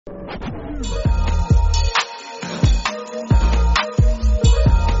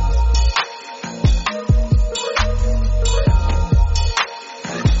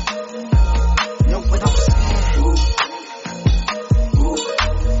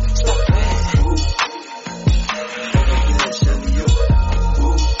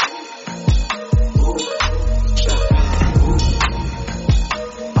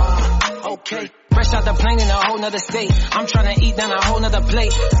Fresh out the plane in a whole nother state. I'm trying to eat down a whole nother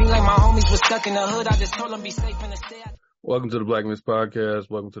plate. Seem like my homies was stuck in the hood. I just told them be safe in the state. Welcome to the Black Miss Podcast.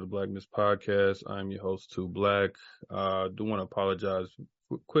 Welcome to the Black Miss Podcast. I'm your host, Too Black. Do want to apologize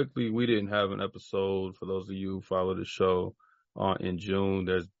quickly. We didn't have an episode for those of you who follow the show in June.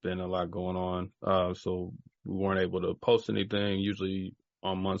 There's been a lot going on, so we weren't able to post anything. Usually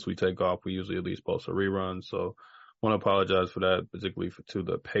on months we take off, we usually at least post a rerun. So I want to apologize for that, particularly to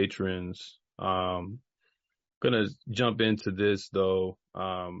the patrons. Gonna jump into this though,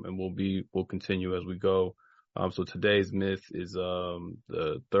 and we'll continue as we go. So today's myth is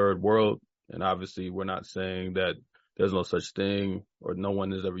the third world, and obviously we're not saying that there's no such thing or no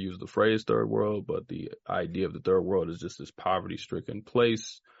one has ever used the phrase third world, but the idea of the third world is just this poverty-stricken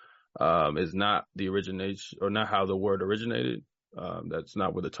place. Is not the origination or not how the word originated. That's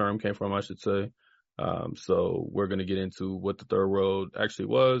not where the term came from, I should say. So we're going to get into what the third world actually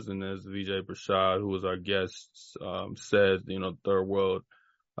was. And as Vijay Prashad, who was our guest, said, the third world,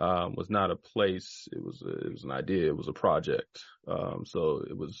 was not a place. It was an idea. It was a project. So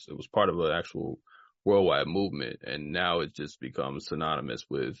it was part of an actual worldwide movement. And now it just becomes synonymous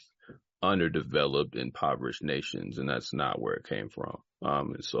with underdeveloped, impoverished nations. And that's not where it came from.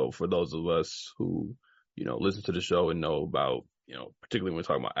 And so for those of us who, listen to the show and know about, particularly when we're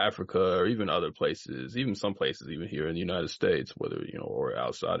talking about Africa or even other places, even some places, even here in the United States, whether, or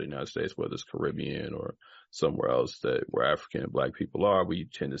outside the United States, whether it's Caribbean or somewhere else where African and Black people are, we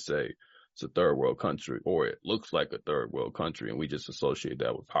tend to say it's a third world country or it looks like a third world country. And we just associate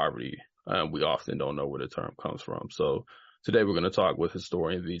that with poverty. And we often don't know where the term comes from. So today we're going to talk with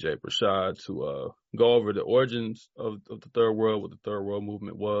historian Vijay Prashad to go over the origins of the third world, what the third world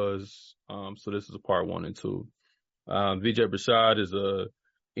movement was. So this is a part 1 and 2. Vijay Prashad is a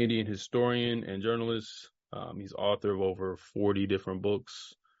Indian historian and journalist. He's author of over 40 different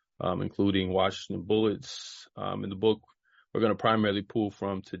books, including Washington Bullets. In the book, we're going to primarily pull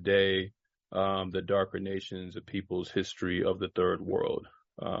from today, the darker nations, the people's history of the third world.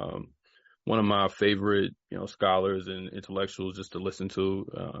 One of my favorite, scholars and intellectuals just to listen to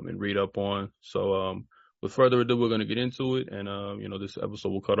and read up on. So with further ado, we're going to get into it. And, this episode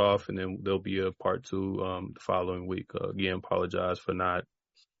will cut off and then there'll be a part 2 the following week. Again, apologize for not,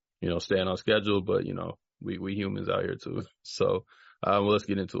 staying on schedule, but, we humans out here too. So let's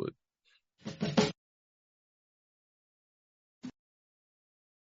get into it.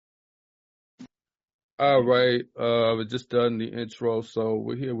 All right. We've just done the intro. So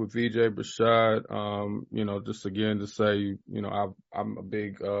we're here with Vijay Prashad. Just again to say, I'm a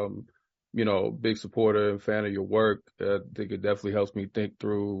big, big supporter and fan of your work. I think it definitely helps me think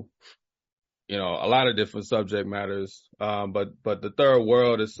through, a lot of different subject matters. But the third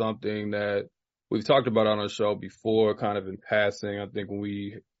world is something that we've talked about on our show before, kind of in passing. I think when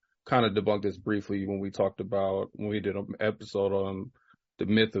we kind of debunked this briefly when we did an episode on the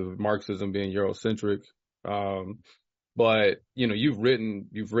myth of Marxism being Eurocentric. But, you've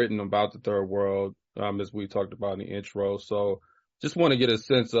written about the third world, as we talked about in the intro. So just want to get a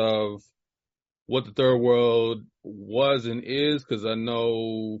sense of what the third world was and is, because I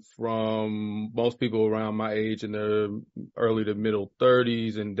know from most people around my age in their early to middle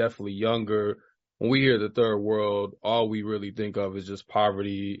 30s and definitely younger, when we hear the third world, all we really think of is just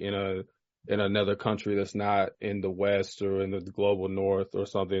poverty in another country that's not in the West or in the global North or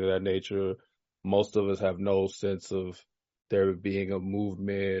something of that nature. Most of us have no sense of there being a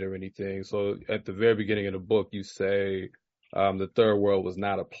movement or anything. So at the very beginning of the book, you say the third world was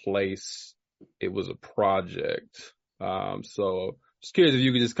not a place. It was a project. So just curious if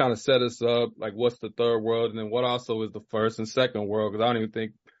you could just kind of set us up, like what's the third world and then what also is the first and second world? Because I don't even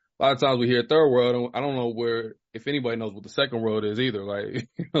think a lot of times we hear third world. I don't know if anybody knows what the second world is either. Like,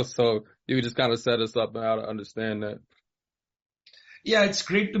 so you could just kind of set us up on how to understand that. Yeah, it's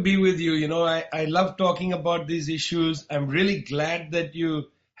great to be with you. I love talking about these issues. I'm really glad that you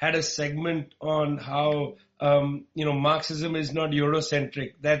had a segment on how, Marxism is not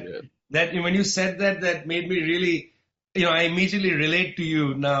Eurocentric. That when you said that made me really, I immediately relate to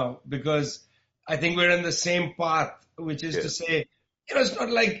you now because I think we're in the same path, which is to say, it's not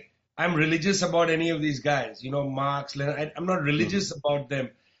like I'm religious about any of these guys, Marx, Lenin. I'm not religious about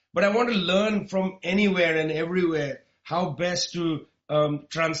them, but I want to learn from anywhere and everywhere how best to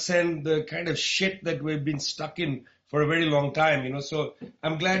transcend the kind of shit that we've been stuck in for a very long time, So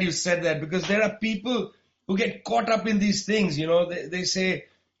I'm glad you said that, because there are people who get caught up in these things, They say,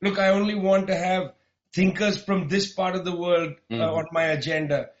 look, I only want to have thinkers from this part of the world on my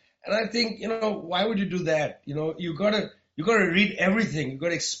agenda. And I think, why would you do that? You gotta read everything. You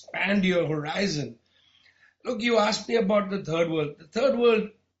gotta expand your horizon. Look, you asked me about the third world. The third world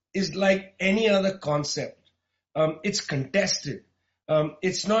is like any other concept. It's contested.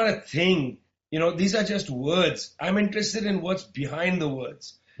 It's not a thing. These are just words. I'm interested in what's behind the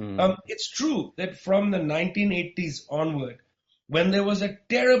words. It's true that from the 1980s onward, when there was a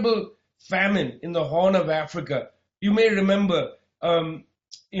terrible famine in the Horn of Africa, you may remember,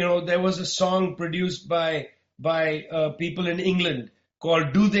 there was a song produced by people in England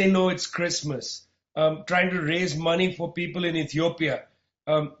called "Do They Know It's Christmas?" Trying to raise money for people in Ethiopia.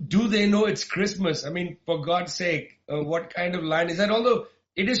 Do they know it's Christmas? I mean, for God's sake, what kind of line is that? Although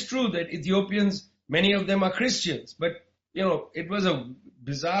it is true that Ethiopians, many of them are Christians, but it was a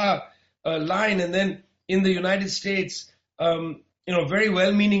bizarre line. And then in the United States, very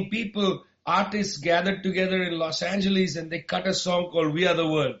well-meaning people, artists gathered together in Los Angeles and they cut a song called "We Are the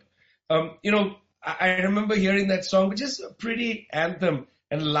World." I remember hearing that song, which is a pretty anthem,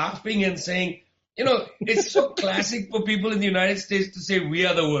 and laughing and saying, it's so classic for people in the United States to say, "We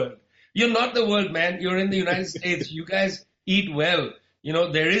are the world." You're not the world, man. You're in the United States. You guys eat well.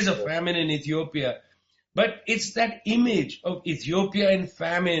 There is a famine in Ethiopia. But it's that image of Ethiopia in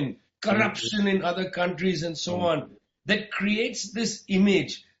famine, corruption in other countries and so on, that creates this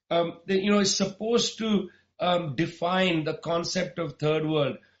image that, is supposed to define the concept of third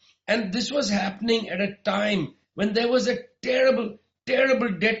world. And this was happening at a time when there was a terrible,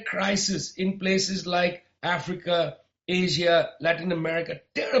 terrible debt crisis in places like Africa, Asia, Latin America,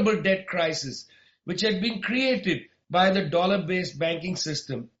 terrible debt crisis, which had been created by the dollar-based banking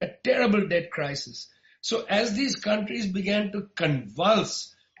system, a terrible debt crisis. So as these countries began to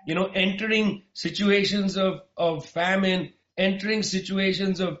convulse, entering situations of famine, entering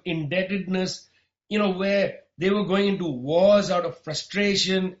situations of indebtedness, where they were going into wars out of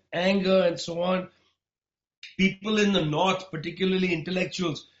frustration, anger, and so on. People in the North, particularly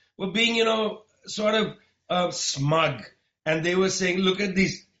intellectuals, were being, sort of smug. And they were saying, look at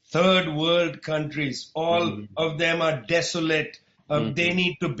these third world countries. All of them are desolate. They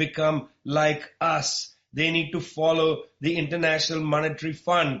need to become like us. They need to follow the International Monetary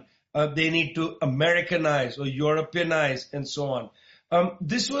Fund. They need to Americanize or Europeanize and so on.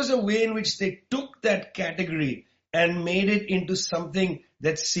 This was a way in which they took that category and made it into something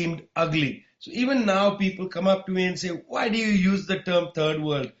that seemed ugly. So even now people come up to me and say, why do you use the term third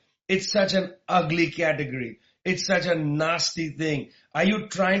world? It's such an ugly category. It's such a nasty thing. Are you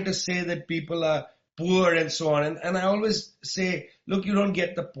trying to say that people are poor and so on? And I always say, look, you don't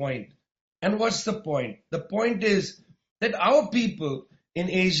get the point. And what's the point? The point is that our people in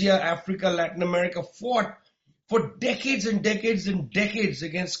Asia, Africa, Latin America fought for decades and decades and decades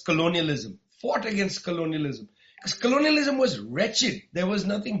against colonialism, fought against colonialism. Because colonialism was wretched. There was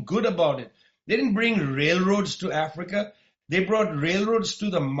nothing good about it. They didn't bring railroads to Africa. They brought railroads to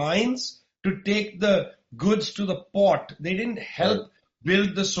the mines to take the goods to the port. They didn't help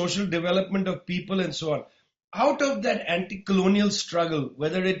build the social development of people and so on. Out of that anti-colonial struggle,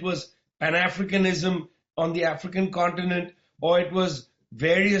 whether it was Pan-Africanism on the African continent or it was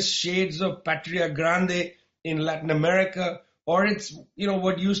various shades of Patria Grande in Latin America, or it's,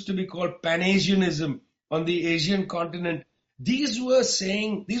 what used to be called Pan-Asianism on the Asian continent. These were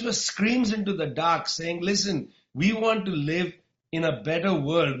screams into the dark saying, listen, we want to live in a better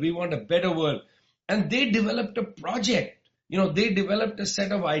world. We want a better world. And they developed a project. They developed a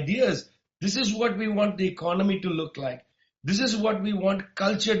set of ideas. This is what we want the economy to look like. This is what we want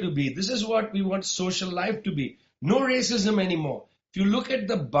culture to be. This is what we want social life to be. No racism anymore. If you look at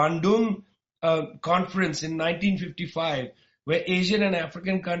the Bandung conference in 1955, where Asian and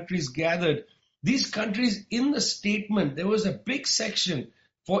African countries gathered, these countries in the statement, there was a big section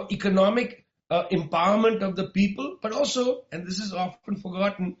for economic empowerment of the people, but also, and this is often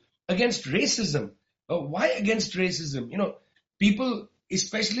forgotten, against racism. Why against racism? People,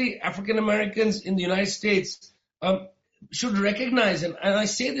 especially African Americans in the United States, should recognize, and I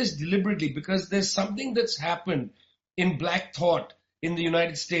say this deliberately because there's something that's happened in black thought in the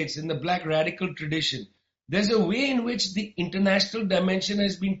United States, in the black radical tradition. There's a way in which the international dimension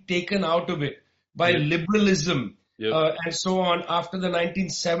has been taken out of it by liberalism and so on after the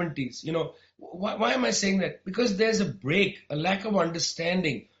 1970s. Why am I saying that? Because there's a break, a lack of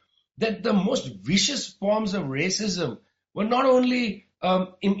understanding that the most vicious forms of racism were not only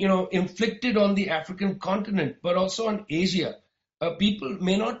inflicted on the African continent, but also on Asia. people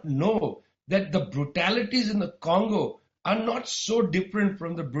may not know that the brutalities in the Congo are not so different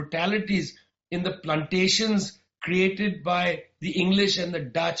from the brutalities in the plantations created by the English and the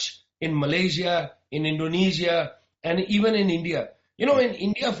Dutch in Malaysia, in Indonesia, and even in India. In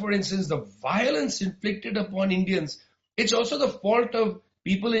India, for instance, the violence inflicted upon Indians, it's also the fault of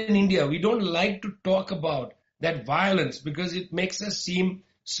people in India. We don't like to talk about that violence because it makes us seem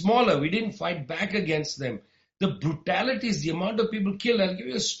smaller. We didn't fight back against them. The brutalities, the amount of people killed. I'll give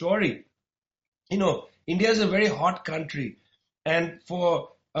you a story. India is a very hot country, and for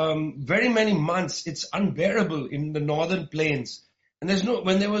very many months, it's unbearable in the northern plains. And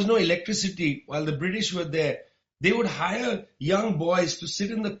when there was no electricity while the British were there, they would hire young boys to sit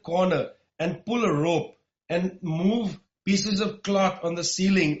in the corner and pull a rope and move pieces of cloth on the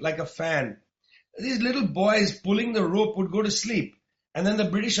ceiling like a fan. These little boys pulling the rope would go to sleep, and then the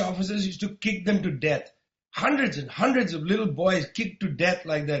British officers used to kick them to death. Hundreds and hundreds of little boys kicked to death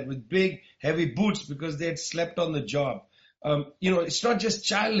like that with big, heavy boots because they had slept on the job. It's not just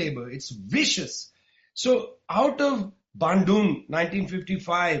child labor, it's vicious. So out of Bandung,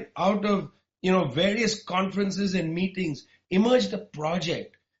 1955, out of, various conferences and meetings, emerged a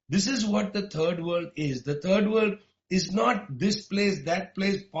project. This is what the third world is. The third world is not this place, that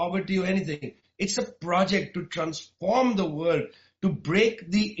place, poverty or anything. It's a project to transform the world, to break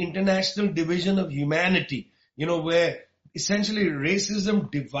the international division of humanity, where essentially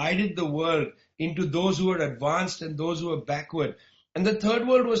racism divided the world into those who are advanced and those who are backward. And the third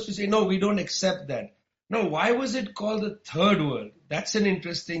world was to say, no, we don't accept that. Now, why was it called the third world? That's an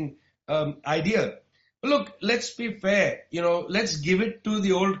interesting idea. Look, let's be fair. Let's give it to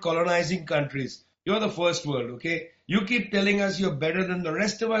the old colonizing countries. You're the first world, okay? You keep telling us you're better than the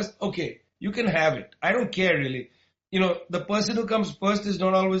rest of us. Okay, you can have it. I don't care really. The person who comes first is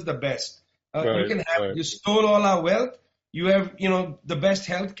not always the best. You can have it. You stole all our wealth. You have, the best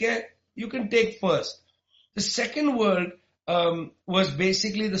healthcare. You can take first. The second world was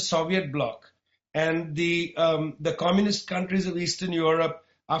basically the Soviet bloc and the communist countries of Eastern Europe.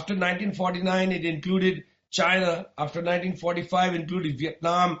 After 1949, it included China. After 1945, included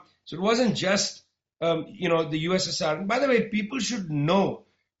Vietnam. So it wasn't just, the USSR. And by the way, people should know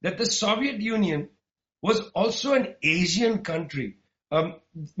that the Soviet Union was also an Asian country.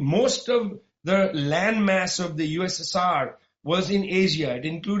 Most of the landmass of the USSR was in Asia. It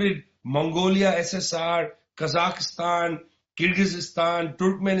included Mongolia, SSR, Kazakhstan, Kyrgyzstan,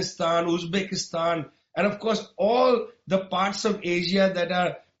 Turkmenistan, Uzbekistan, and of course all the parts of Asia that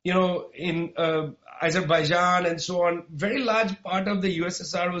are, in Azerbaijan and so on. Very large part of the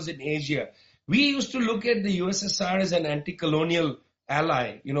USSR was in Asia. We used to look at the USSR as an anti-colonial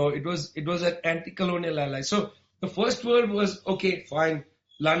ally. It was an anti-colonial ally. So the first world was, okay, fine,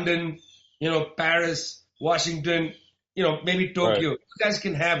 London, Paris, Washington, maybe Tokyo. Right. You guys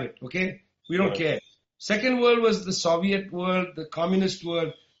can have it, okay? We don't care. Second world was the Soviet world, the communist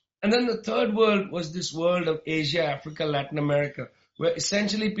world. And then the third world was this world of Asia, Africa, Latin America, where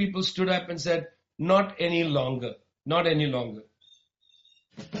essentially people stood up and said, not any longer, not any longer.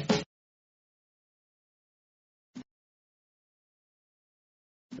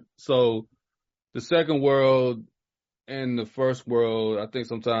 So the second world and the first world, I think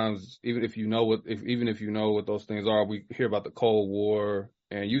sometimes even if you know what those things are, we hear about the Cold War,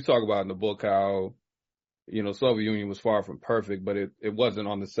 and you talk about in the book how, Soviet Union was far from perfect, but it wasn't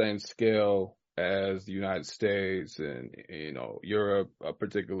on the same scale as the United States and, Europe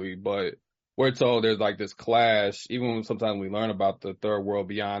particularly. But we're told there's like this clash, even when sometimes we learn about the third world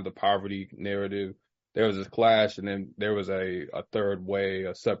beyond the poverty narrative. There was this clash, and then there was a third way,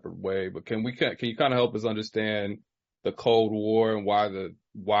 a separate way. But can you kind of help us understand the Cold War and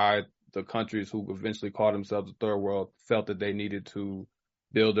why the countries who eventually called themselves the third world felt that they needed to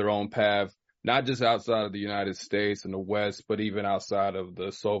build their own path, not just outside of the United States and the West, but even outside of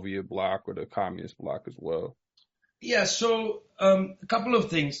the Soviet bloc or the communist bloc as well? Yeah, so a couple of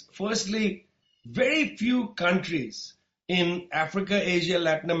things. Firstly, very few countries in Africa, Asia,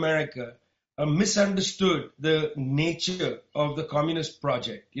 Latin America misunderstood the nature of the communist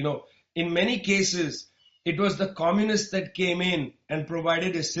project. In many cases, it was the communists that came in and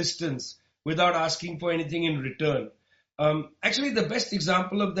provided assistance without asking for anything in return. Actually, the best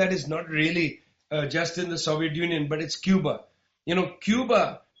example of that is not really just in the Soviet Union, but it's Cuba.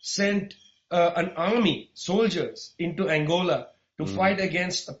 Cuba sent an army, soldiers, into Angola to fight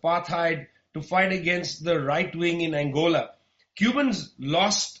against apartheid, to fight against the right wing in Angola. Cubans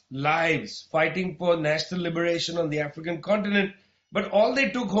lost lives fighting for national liberation on the African continent, but all they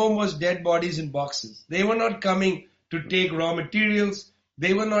took home was dead bodies in boxes. They were not coming to take raw materials.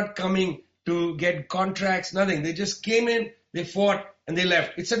 They were not coming to get contracts, nothing. They just came in, They fought and they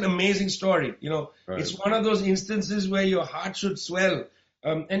left. It's an amazing story. Right. It's one of those instances where your heart should swell.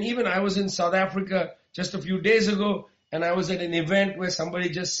 And even I was in South Africa just a few days ago, and I was at an event where somebody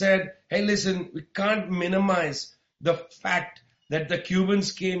just said, hey, listen, we can't minimize the fact that the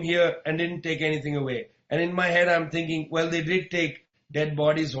Cubans came here and didn't take anything away. And in my head, I'm thinking, well, they did take dead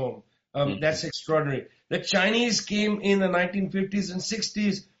bodies home. That's extraordinary. The Chinese came in the 1950s and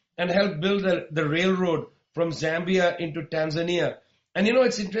 60s and helped build the railroad from Zambia into Tanzania. And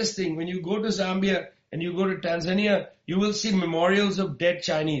it's interesting, when you go to Zambia and you go to Tanzania, you will see memorials of dead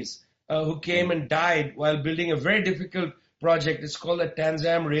Chinese who came and died while building a very difficult project. It's called the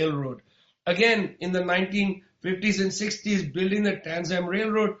Tanzam Railroad. Again, in the 1950s and 60s, building the Tanzam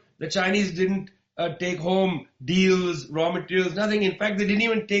Railroad, the Chinese didn't take home deals, raw materials, nothing. In fact, they didn't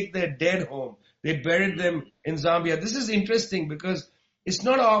even take their dead home. They buried them in Zambia. This is interesting because it's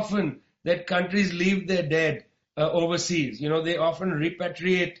not often that countries leave their dead overseas. They often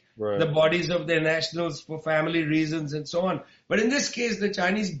repatriate the bodies of their nationals for family reasons and so on. But in this case, the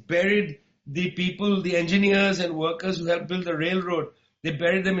Chinese buried the people, the engineers and workers who helped build the railroad. They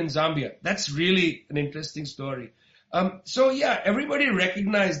buried them in Zambia. That's really an interesting story. Everybody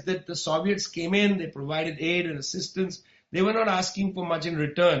recognized that the Soviets came in, they provided aid and assistance. They were not asking for much in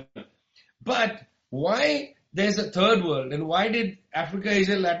return. But why there's a third world, and why did Africa,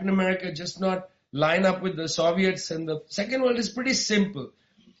 Asia, Latin America just not line up with the Soviets? And the second world is pretty simple.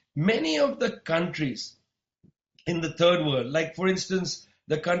 Many of the countries in the third world, like for instance,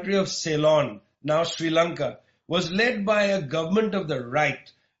 the country of Ceylon, now Sri Lanka, was led by a government of the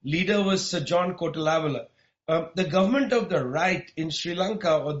right. Leader was Sir John Kotelawala. The government of the right in Sri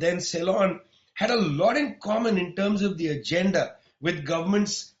Lanka, or then Ceylon, had a lot in common in terms of the agenda with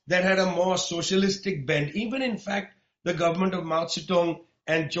governments that had a more socialistic bent. Even in fact, the government of Mao Zedong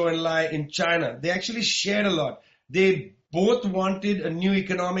and Zhou Enlai in China, they actually shared a lot. They both wanted a new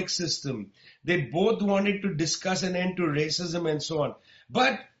economic system. They both wanted to discuss an end to racism and so on.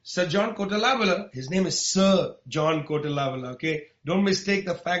 But Sir John Kotelawala, his name is Sir John Kotelawala, okay? Don't mistake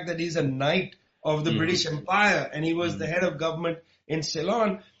the fact that he's a knight of the British Empire and he was the head of government in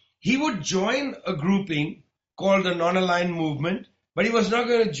Ceylon. He would join a grouping called the Non-Aligned Movement, but he was not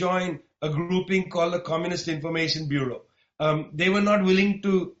going to join a grouping called the Communist Information Bureau. They were not willing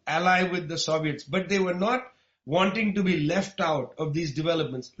to ally with the Soviets, but they were not wanting to be left out of these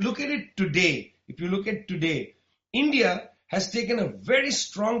developments. Look at it today. If you look at today, India has taken a very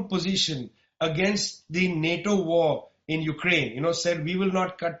strong position against the NATO war in Ukraine. Said we will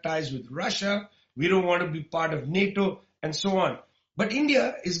not cut ties with Russia. We don't want to be part of NATO and so on. But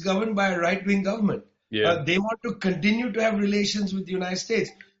India is governed by a right-wing government. Yeah. They want to continue to have relations with the United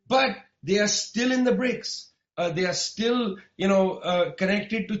States, but they are still in the BRICS. They are still,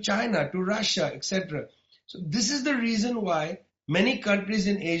 connected to China, to Russia, etc. So this is the reason why many countries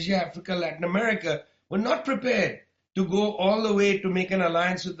in Asia, Africa, Latin America were not prepared to go all the way to make an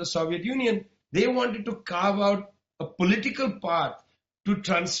alliance with the Soviet Union. They wanted to carve out a political path to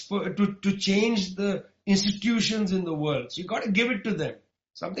to change the institutions in the world. So you got to give it to them.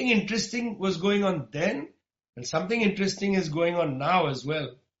 Something interesting was going on then, and something interesting is going on now as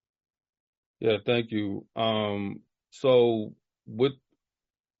well. Yeah, thank you. So with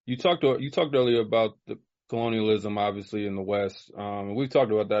you talked earlier about the colonialism, obviously in the West. We've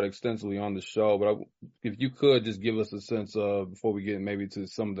talked about that extensively on the show, but if you could just give us a sense of, before we get maybe to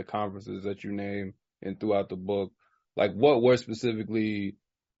some of the conferences that you name and throughout the book, like what were specifically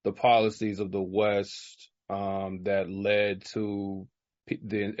the policies of the West that led to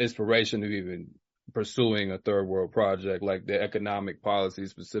the inspiration of even pursuing a third world project, like the economic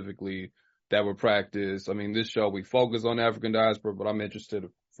policies specifically that were practiced. I mean, this show, we focus on African diaspora, but I'm interested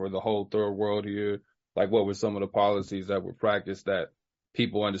for the whole third world here. Like, what were some of the policies that were practiced that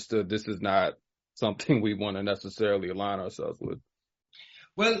people understood this is not something we want to necessarily align ourselves with?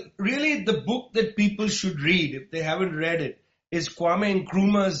 Well, really, the book that people should read, if they haven't read it, is Kwame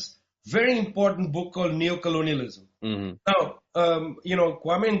Nkrumah's very important book called Neocolonialism. Mm-hmm. Now,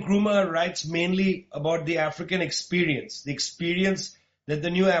 Kwame Nkrumah writes mainly about the African experience, the experience that the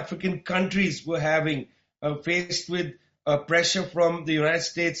new African countries were having, faced with pressure from the United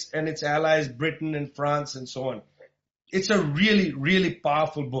States and its allies, Britain and France and so on. It's a really, really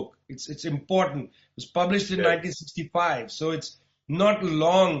powerful book. It's important. It was published in 1965, so it's not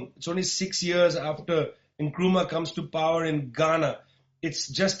long. It's only 6 years after Nkrumah comes to power in Ghana. It's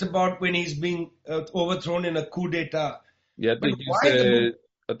just about when he's being overthrown in a coup d'etat. Yeah,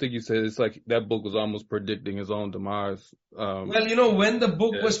 I think you said it's like that book was almost predicting his own demise. Well, when the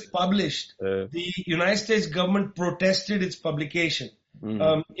book was published, the United States government protested its publication.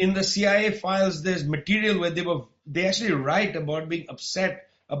 In the CIA files, there's material where they actually write about being upset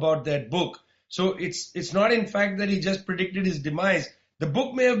about that book. So it's not in fact that he just predicted his demise. The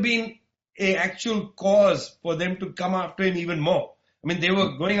book may have been a actual cause for them to come after him even more. I mean, they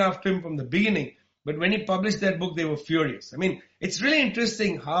were going after him from the beginning, but when he published that book, they were furious. I mean, it's really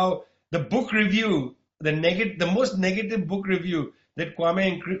interesting how the book review, the most negative book review that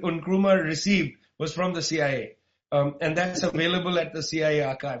Kwame Nkrumah received was from the CIA. And that's available at the CIA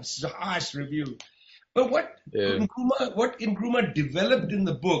archives. It's a harsh review. But what Nkrumah developed in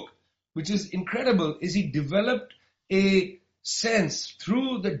the book, which is incredible, is he developed a sense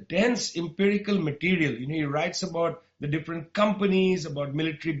through the dense empirical material. You know, he writes about the different companies, about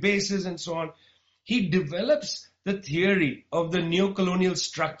military bases and so on. He develops the theory of the neocolonial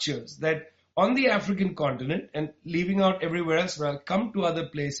structures that on the African continent, and leaving out everywhere else, where I'll come to other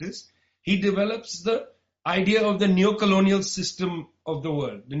places, he develops the idea of the neocolonial system of the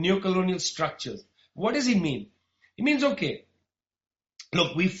world, the neocolonial structures. What does he mean? He means, okay,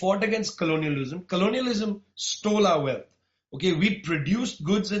 look, we fought against colonialism. Colonialism stole our wealth. Okay, we produced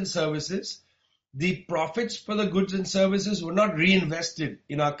goods and services. The profits for the goods and services were not reinvested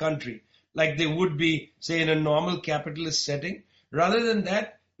in our country like they would be, say, in a normal capitalist setting. Rather than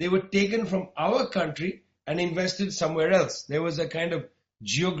that, they were taken from our country and invested somewhere else. There was a kind of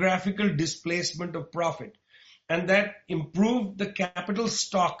geographical displacement of profit. And that improved the capital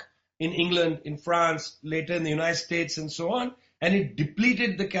stock in England, in France, later in the United States and so on. And it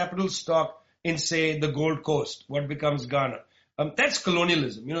depleted the capital stock in, say, the Gold Coast, what becomes Ghana. That's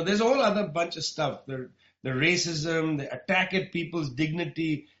colonialism. You know, there's a whole other bunch of stuff. The racism, the attack at people's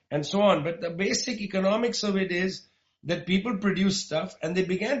dignity and so on. But the basic economics of it is that people produce stuff and they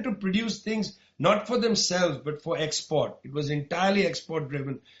began to produce things not for themselves, but for export. It was entirely export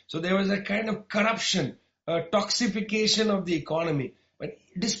driven. So there was a kind of corruption, toxification of the economy. But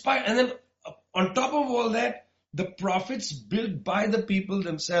and then on top of all that, the profits built by the people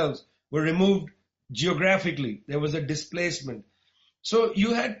themselves were removed geographically. There was a displacement. So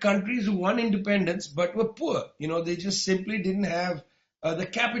you had countries who won independence but were poor. You know, they just simply didn't have the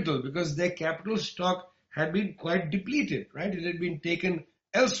capital because their capital stock had been quite depleted, right? It had been taken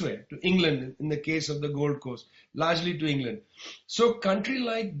elsewhere, to England in the case of the Gold Coast, largely to England. So country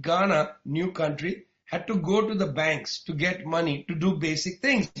like Ghana, new country, had to go to the banks to get money to do basic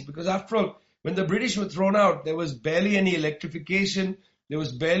things because after all, when the British were thrown out, there was barely any electrification, there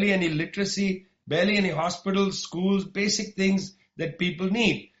was barely any literacy, barely any hospitals, schools, basic things that people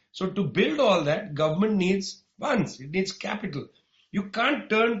need. So to build all that, government needs funds. It needs capital. You can't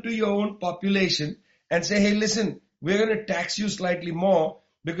turn to your own population and say, hey, listen, we're going to tax you slightly more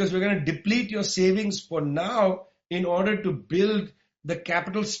because we're going to deplete your savings for now in order to build the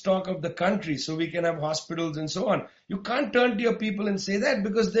capital stock of the country so we can have hospitals and so on. You can't turn to your people and say that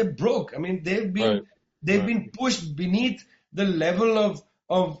because they're broke. I mean, they've been pushed beneath the level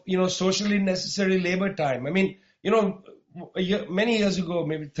of socially necessary labor time. I mean, many years ago,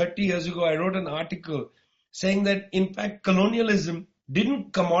 maybe 30 years ago, I wrote an article saying that in fact colonialism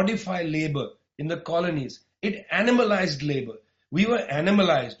didn't commodify labor in the colonies. It animalized labor. We were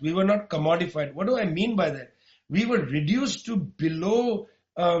animalized. We were not commodified. What do I mean by that? We were reduced to below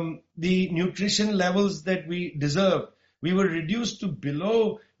the nutrition levels that we deserved. We were reduced to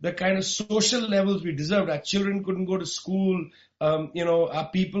below the kind of social levels we deserved. Our children couldn't go to school. Our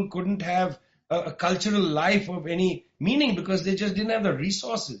people couldn't have a cultural life of any meaning because they just didn't have the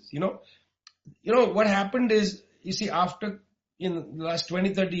resources. What happened is, you see, after in the last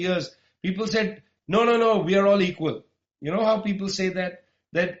 20, 30 years, people said, no, we are all equal. You know how people say that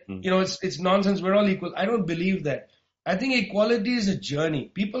it's nonsense. We're all equal. I don't believe that. I think equality is a journey.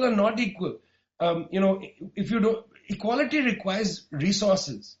 People are not equal. Equality requires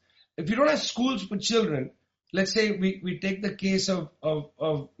resources. If you don't have schools for children, let's say we take the case of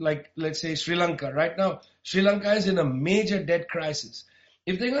like, let's say Sri Lanka. Right now, Sri Lanka is in a major debt crisis.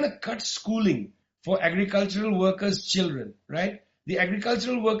 If they're going to cut schooling for agricultural workers' children, right? The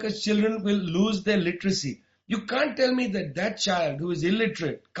agricultural workers' children will lose their literacy. You can't tell me that child who is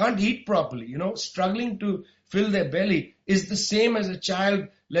illiterate, can't eat properly, struggling to fill their belly is the same as a child,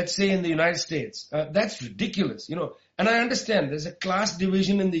 let's say, in the United States. That's ridiculous, And I understand there's a class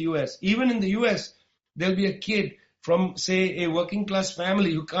division in the US. Even in the US, there'll be a kid from, say, a working class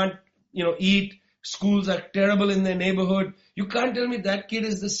family who can't, eat. Schools are terrible in their neighborhood. You can't tell me that kid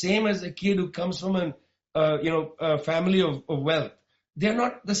is the same as a kid who comes from a family of wealth. They're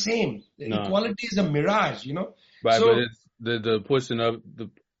not the same. No. Equality is a mirage, Right, so, but it's the pushing of the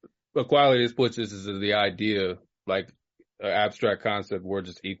equality is pushed is the idea, like abstract concept. We're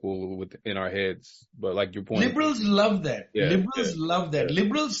just equal within our heads. But like your point, Liberals love that. yeah, Liberals love that. yeah.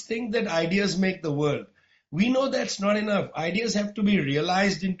 Liberals think that ideas make the world. We know that's not enough. Ideas have to be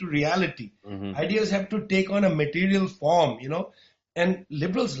realized into reality. Mm-hmm. Ideas have to take on a material form, And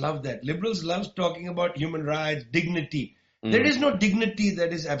liberals love that. Liberals love talking about human rights, dignity. Mm-hmm. There is no dignity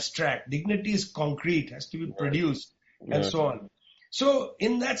that is abstract. Dignity is concrete, has to be produced, and so on. So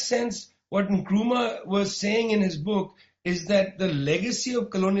in that sense, what Nkrumah was saying in his book is that the legacy of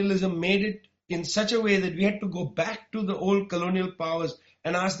colonialism made it in such a way that we had to go back to the old colonial powers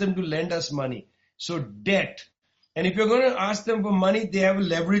and ask them to lend us money. So debt. And if you're going to ask them for money, they have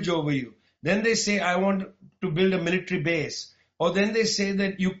leverage over you. Then they say, I want to build a military base. Or then they say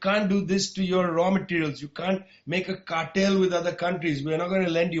that you can't do this to your raw materials. You can't make a cartel with other countries. We're not going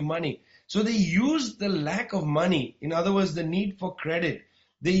to lend you money. So they use the lack of money, in other words, the need for credit.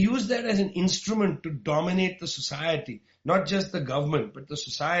 They use that as an instrument to dominate the society, not just the government, but the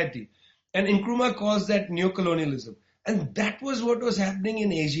society. And Nkrumah calls that neocolonialism. And that was what was happening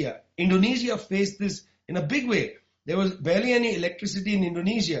in Asia. Indonesia faced this in a big way. There was barely any electricity in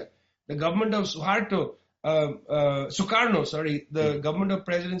Indonesia. The government of the government of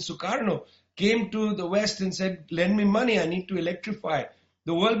President Sukarno came to the West and said, lend me money, I need to electrify.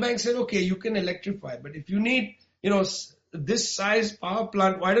 The World Bank said, okay, you can electrify, but if you need, this size power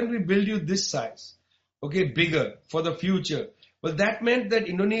plant, why don't we build you this size? Okay, bigger for the future. Well, that meant that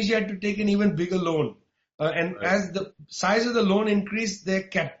Indonesia had to take an even bigger loan. As the size of the loan increased, their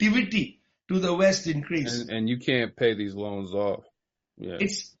captivity to the West increased. And you can't pay these loans off. Yeah.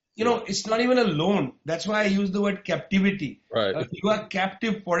 It's not even a loan. That's why I use the word captivity. Right. You are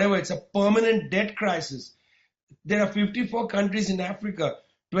captive forever. It's a permanent debt crisis. There are 54 countries in Africa.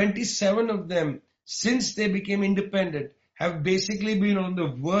 27 of them, since they became independent, have basically been on the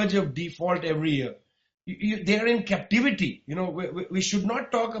verge of default every year. They are in captivity. We should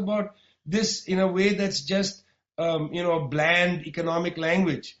not talk about this in a way that's just, bland economic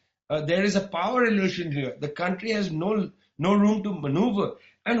language. There is a power illusion here. The country has no room to maneuver.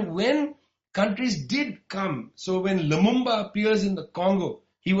 And when countries did come, so when Lumumba appears in the Congo,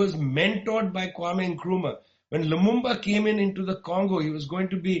 he was mentored by Kwame Nkrumah. When Lumumba came into the Congo, he was going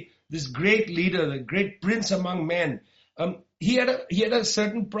to be this great leader, the great prince among men. He had a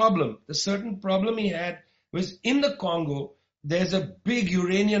certain problem. The certain problem he had was in the Congo, there's a big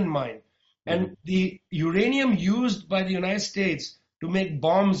uranium mine. And the uranium used by the United States to make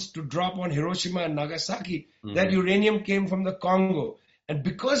bombs to drop on Hiroshima and Nagasaki, that uranium came from the Congo. And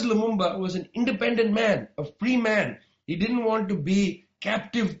because Lumumba was an independent man, a free man, he didn't want to be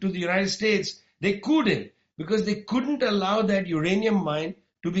captive to the United States, they couped him because they couldn't allow that uranium mine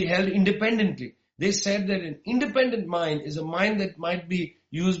to be held independently. They said that an independent mine is a mine that might be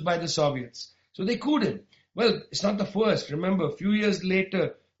used by the Soviets. So they couped him. Well, it's not the first. Remember, a few years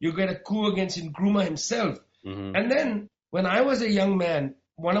later, you get a coup against Nkrumah himself. And then, when I was a young man,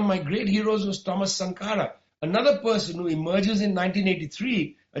 one of my great heroes was Thomas Sankara, another person who emerges in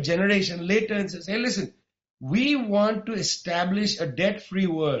 1983, a generation later, and says, hey, listen, we want to establish a debt-free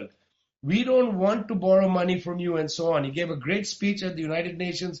world. We don't want to borrow money from you and so on. He gave a great speech at the United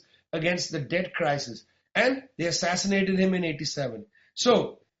Nations against the debt crisis. And they assassinated him in 87.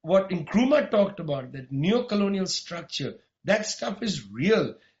 So what Nkrumah talked about, that neo-colonial structure, that stuff is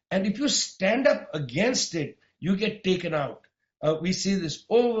real. And if you stand up against it, you get taken out. We see this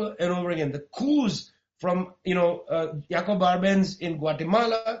over and over again. The coups from, Jacob Arbenz in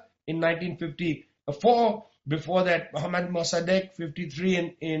Guatemala in 1954, before that, Mohammad Mossadegh,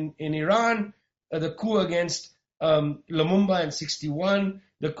 53 in Iran, the coup against Lumumba in 61,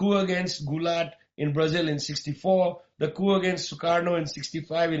 the coup against Gulat in Brazil in 64, the coup against Sukarno in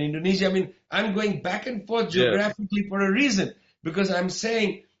 65 in Indonesia. I mean, I'm going back and forth geographically for a reason, because I'm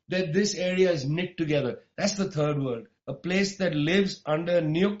saying that this area is knit together. That's the third world, a place that lives under a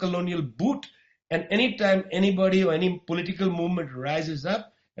neo-colonial boot. And anytime anybody or any political movement rises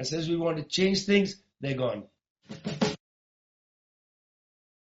up and says we want to change things, they're gone.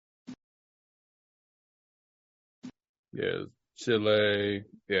 Yeah, Chile.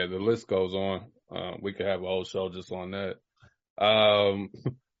 Yeah, the list goes on. We could have a whole show just on that.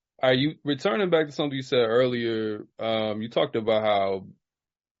 Are you returning back to something you said earlier? You talked about how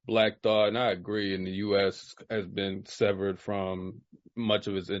Black thought, and I agree, in the U.S. has been severed from much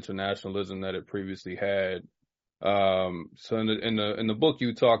of its internationalism that it previously had. So in the book,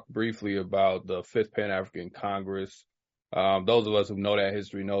 you talked briefly about the Fifth Pan-African Congress. Those of us who know that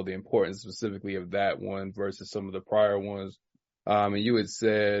history know the importance specifically of that one versus some of the prior ones. And you had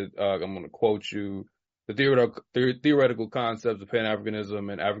said, I'm going to quote you, the theoretical concepts of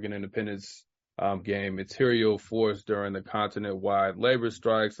Pan-Africanism and African independence gained material force during the continent-wide labor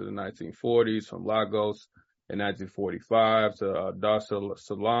strikes of the 1940s, from Lagos in 1945 to Dar es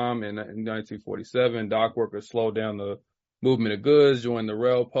Salaam in 1947. Dock workers slowed down the movement of goods, joined the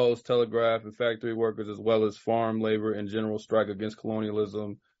rail, post, telegraph, and factory workers, as well as farm labor in general strike against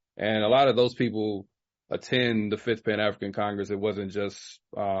colonialism. And a lot of those people attend the Fifth Pan-African Congress. It wasn't just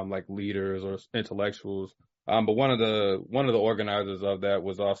like leaders or intellectuals. But one of the organizers of that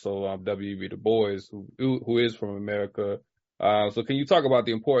was also W.E.B. Du Bois, who is from America. So can you talk about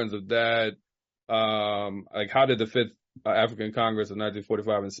the importance of that? Like, how did the Fifth African Congress of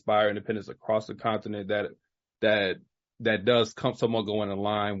 1945 inspire independence across the continent that does somewhat go in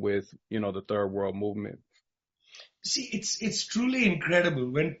line with, the Third World Movement? See, it's truly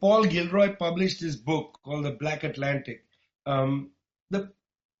incredible. When Paul Gilroy published his book called The Black Atlantic, the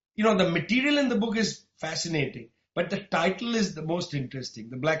material in the book is fascinating, but the title is the most interesting,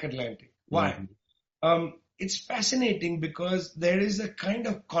 The Black Atlantic. Why? Mm-hmm. It's fascinating because there is a kind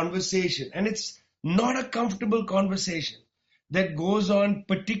of conversation, and it's not a comfortable conversation, that goes on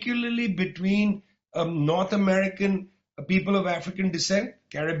particularly between North American people of African descent,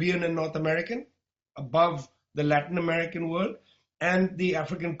 Caribbean and North American, above the Latin American world, and the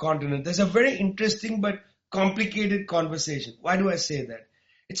African continent. There's a very interesting but complicated conversation. Why do I say that?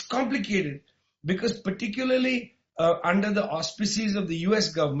 It's complicated because particularly under the auspices of the US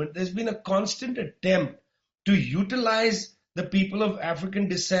government, there's been a constant attempt to utilize the people of African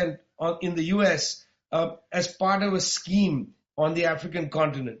descent in the US as part of a scheme on the African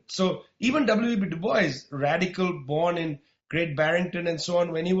continent. So even W.E.B. Du Bois, radical, born in Great Barrington and so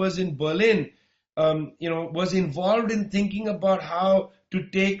on, when he was in Berlin, was involved in thinking about how to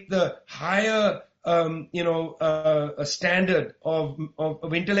take the higher, a standard of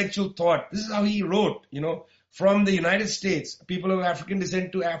intellectual thought. This is how he wrote, from the United States, people of African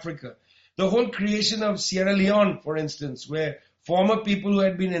descent to Africa. The whole creation of Sierra Leone, for instance, where former people who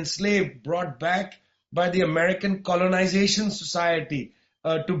had been enslaved brought back by the American Colonization Society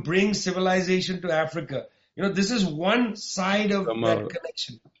to bring civilization to Africa. This is one side of that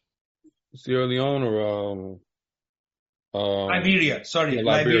connection. Sierra Leone or Liberia. Sorry, yeah,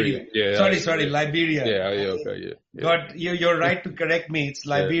 Liberia. Yeah, sorry, Liberia. Yeah. But you're right to correct me. It's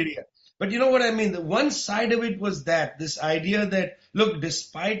Liberia. But you know what I mean? The one side of it was this idea that, look,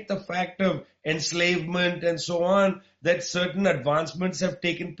 despite the fact of enslavement and so on, that certain advancements have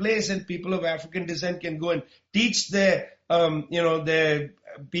taken place and people of African descent can go and teach their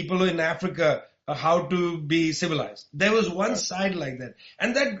people in Africa how to be civilized. There was one side like that.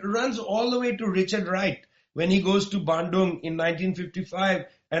 And that runs all the way to Richard Wright when he goes to Bandung in 1955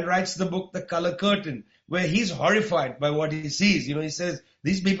 and writes the book The Color Curtain, where he's horrified by what he sees. He says,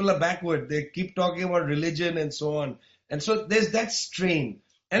 these people are backward. They keep talking about religion and so on. And so there's that strain.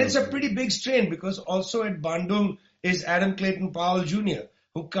 And it's a pretty big strain because also at Bandung is Adam Clayton Powell Jr.,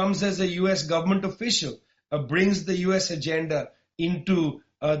 who comes as a U.S. government official, brings the U.S. agenda into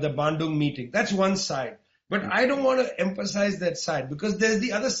the Bandung meeting. That's one side. But I don't want to emphasize that side because there's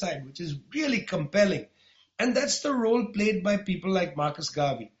the other side, which is really compelling. And that's the role played by people like Marcus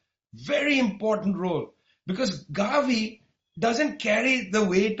Garvey. Very important role. Because Garvey doesn't carry the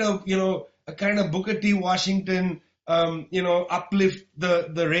weight of, a kind of Booker T. Washington, uplift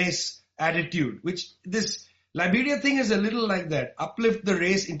the race attitude, which this Liberia thing is a little like that. Uplift the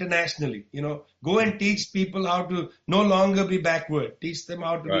race internationally, go and teach people how to no longer be backward, teach them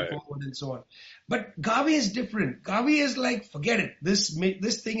how to be forward and so on. But Garvey is different. Garvey is like, forget it.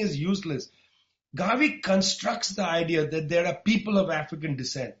 This thing is useless. Garvey constructs the idea that there are people of African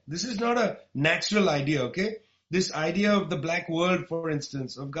descent. This is not a natural idea, okay? This idea of the black world, for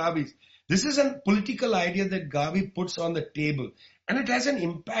instance, of Garvey's. This is a political idea that Garvey puts on the table. And it has an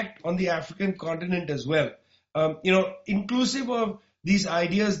impact on the African continent as well. Inclusive of these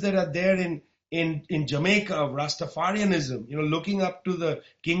ideas that are there in Jamaica of Rastafarianism, looking up to the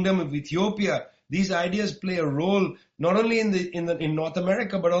kingdom of Ethiopia. These ideas play a role not only in North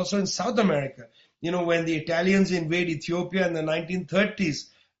America, but also in South America. When the Italians invade Ethiopia in the 1930s,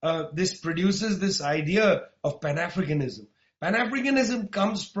 this produces this idea of Pan-Africanism. Pan-Africanism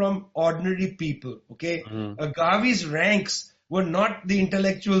comes from ordinary people, okay? Mm-hmm. Garvey's ranks were not the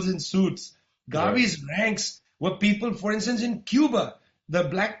intellectuals in suits. Garvey's ranks were people, for instance, in Cuba, the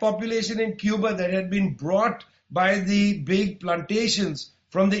black population in Cuba that had been brought by the big plantations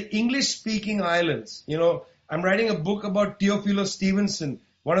from the English-speaking islands. I'm writing a book about Teofilo Stevenson,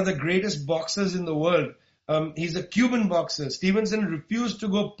 one of the greatest boxers in the world. He's a Cuban boxer. Stevenson refused to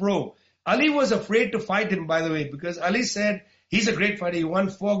go pro. Ali was afraid to fight him, by the way, because Ali said, he's a great fighter. He won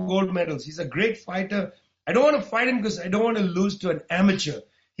 4 gold medals. He's a great fighter. I don't want to fight him because I don't want to lose to an amateur.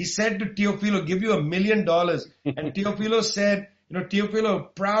 he said to Teofilo, give you $1 million. And Teofilo said, Teofilo, a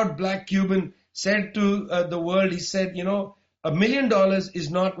proud black Cuban, said to the world, he said, $1 million is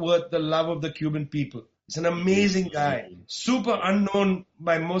not worth the love of the Cuban people. It's an amazing guy, super unknown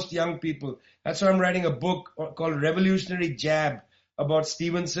by most young people. That's why I'm writing a book called Revolutionary Jab about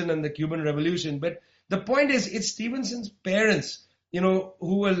Stevenson and the Cuban Revolution. But the point is, it's Stevenson's parents,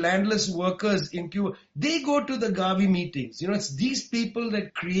 who were landless workers in Cuba. They go to the Gavi meetings. It's these people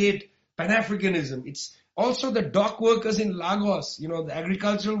that create Pan-Africanism. It's also the dock workers in Lagos, the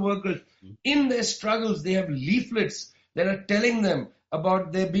agricultural workers. In their struggles, they have leaflets that are telling them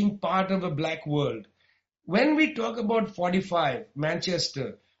about their being part of a black world. When we talk about 45,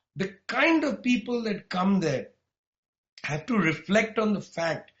 Manchester, the kind of people that come there have to reflect on the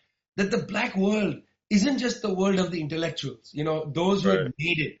fact that the black world isn't just the world of the intellectuals, those who have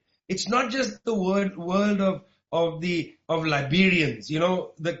made it. It's not just the world of Liberians,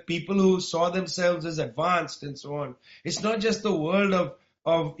 the people who saw themselves as advanced and so on. It's not just the world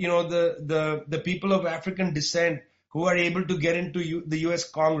of the people of African descent who are able to get into the US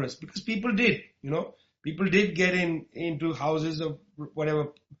Congress, because people did, People did get into houses of whatever,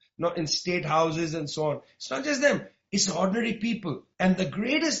 not in state houses and so on. It's not just them. It's ordinary people. And the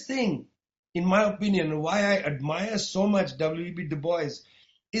greatest thing, in my opinion, and why I admire so much W.E.B. Du Bois,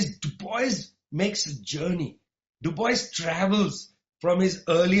 is Du Bois makes a journey. Du Bois travels from his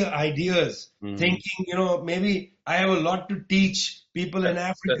earlier ideas, thinking, maybe I have a lot to teach people in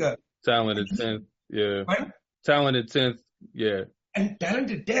Africa. Talented 10th, yeah. What? Talented 10th, yeah. And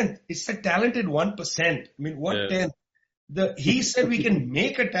talented 10th. It's a talented 1%. I mean, what 10th? He said we can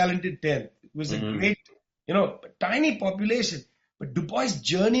make a talented 10th. It was a great, tiny population. But Du Bois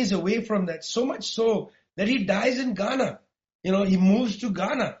journeys away from that, so much so that he dies in Ghana. He moves to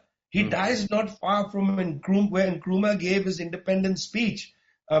Ghana. He dies not far from where Nkrumah gave his independence speech.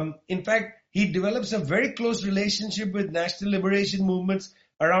 In fact, he develops a very close relationship with national liberation movements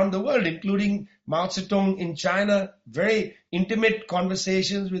around the world, including Mao Zedong in China, very intimate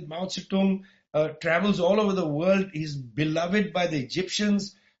conversations with Mao Zedong, travels all over the world. He's beloved by the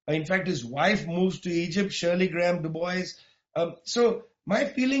Egyptians. In fact, his wife moves to Egypt, Shirley Graham Du Bois. So my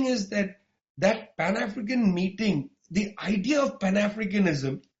feeling is that Pan-African meeting, the idea of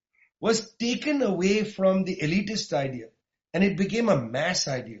Pan-Africanism was taken away from the elitist idea, and it became a mass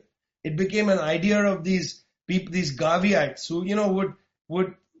idea. It became an idea of these people, these Gaviites who,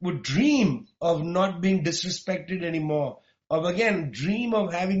 would dream of not being disrespected anymore, of again, dream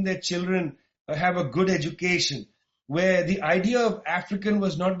of having their children have a good education, where the idea of African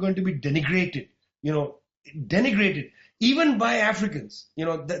was not going to be denigrated, denigrated, even by Africans.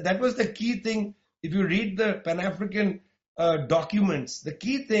 That was the key thing. If you read the Pan-African documents, the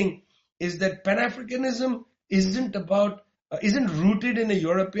key thing is that Pan-Africanism isn't rooted in a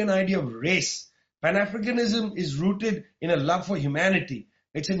European idea of race. Pan-Africanism is rooted in a love for humanity.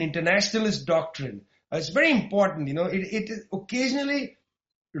 It's an internationalist doctrine. It's very important, it occasionally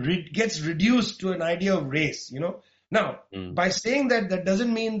gets reduced to an idea of race, Now, by saying that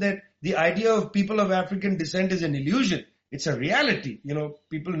doesn't mean that the idea of people of African descent is an illusion. It's a reality,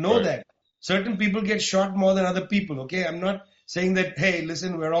 people know that. Certain people get shot more than other people, okay? I'm not saying that, hey,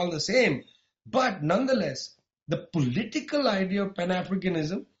 listen, we're all the same. But nonetheless, the political idea of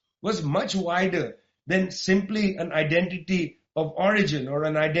Pan-Africanism was much wider than simply an identity of origin or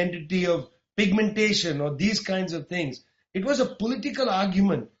an identity of pigmentation or these kinds of things. It was a political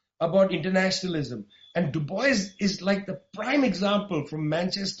argument about internationalism. And Du Bois is like the prime example from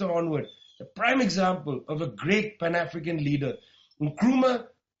Manchester onward, the prime example of a great Pan-African leader. Nkrumah,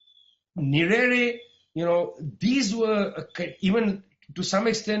 Nyerere, these were, even to some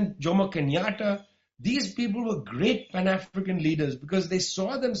extent, Jomo Kenyatta, these people were great Pan-African leaders because they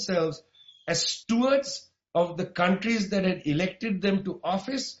saw themselves as stewards of the countries that had elected them to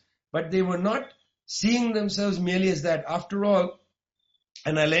office, but they were not seeing themselves merely as that. After all,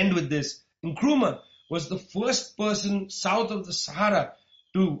 and I'll end with this, Nkrumah was the first person south of the Sahara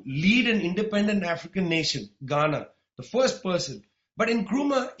to lead an independent African nation, Ghana, the first person. But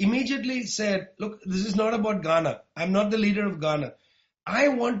Nkrumah immediately said, look, this is not about Ghana. I'm not the leader of Ghana. I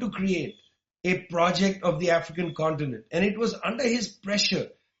want to create a project of the African continent. And it was under his pressure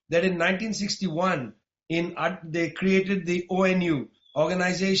that in 1961, they created the OAU,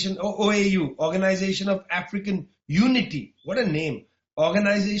 Organization of African Unity. What a name.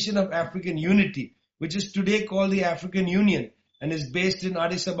 Organization of African Unity, which is today called the African Union and is based in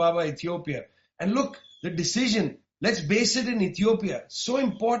Addis Ababa, Ethiopia. And look, the decision, let's base it in Ethiopia. So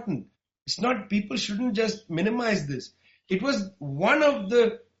important. People shouldn't just minimize this. It was one of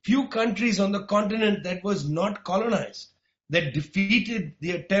the few countries on the continent that was not colonized. that defeated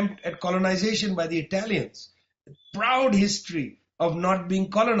the attempt at colonization by the Italians. Proud history of not being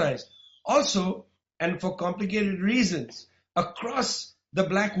colonized. Also, and for complicated reasons, across the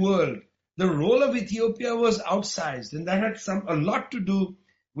black world, the role of Ethiopia was outsized, and that had a lot to do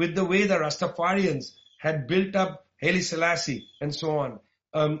with the way the Rastafarians had built up Haile Selassie and so on.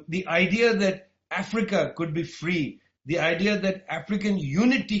 The idea that Africa could be free, the idea that African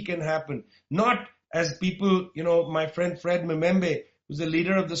unity can happen, not as people, my friend Fred Memembe, who's the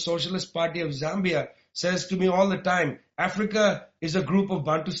leader of the Socialist Party of Zambia, says to me all the time, Africa is a group of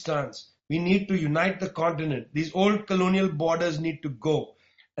Bantustans. We need to unite the continent. These old colonial borders need to go.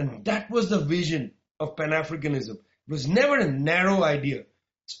 And that was the vision of Pan-Africanism. It was never a narrow idea.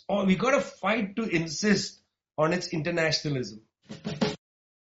 We got to fight to insist on its internationalism.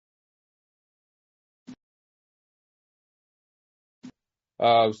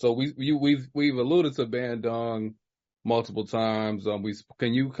 So we've alluded to Bandung multiple times.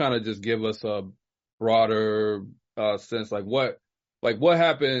 Can you kind of just give us a broader sense, like what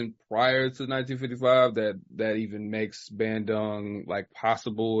happened prior to 1955 that even makes Bandung like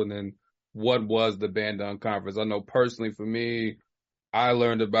possible, and then what was the Bandung Conference? I know personally for me, I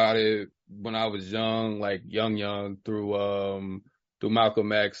learned about it when I was young, like young through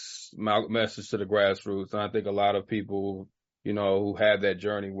Malcolm X, Message to the Grassroots, and I think a lot of people, who had that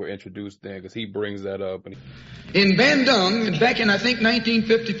journey were introduced then, because he brings that up. In Bandung, back in, I think,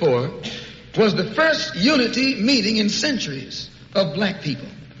 1954, was the first unity meeting in centuries of black people.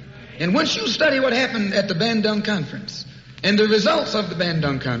 And once you study what happened at the Bandung Conference and the results of the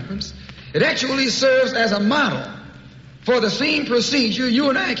Bandung Conference, it actually serves as a model for the same procedure you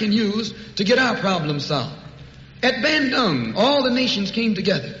and I can use to get our problems solved. At Bandung, all the nations came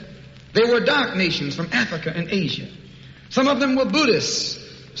together. They were dark nations from Africa and Asia. Some of them were Buddhists.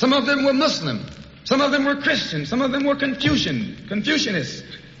 Some of them were Muslim. Some of them were Christian. Some of them were Confucianists.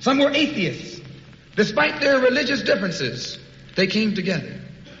 Some were atheists. Despite their religious differences, they came together.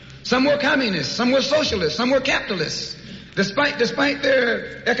 Some were communists. Some were socialists. Some were capitalists. Despite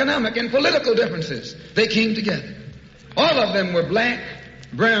their economic and political differences, they came together. All of them were black,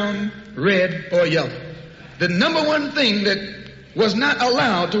 brown, red, or yellow. The number one thing that was not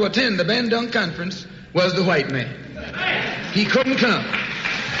allowed to attend the Bandung Conference was the white man. He couldn't come.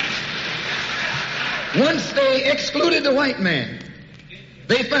 Once they excluded the white man,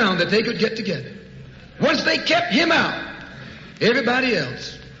 they found that they could get together. Once they kept him out, everybody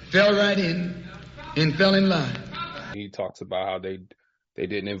else fell right in and fell in line. He talks about how they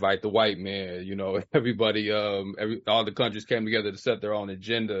didn't invite the white man. Everybody, all the countries came together to set their own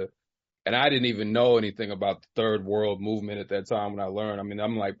agenda. And I didn't even know anything about the third world movement at that time when I learned. I mean,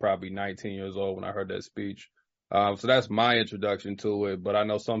 I'm like probably 19 years old when I heard that speech. So that's my introduction to it. But I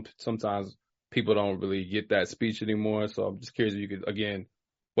know sometimes people don't really get that speech anymore. So I'm just curious if you could, again,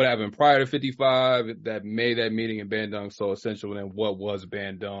 what happened prior to 55 that made that meeting in Bandung so essential, and what was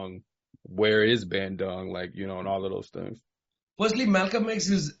Bandung? Where is Bandung? And all of those things. Firstly, Malcolm X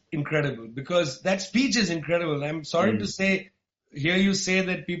is incredible because that speech is incredible. I'm sorry to hear you say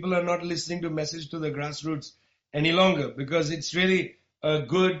that people are not listening to Message to the Grassroots any longer, because it's really a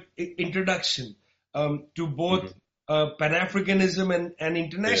good introduction to both Pan-Africanism and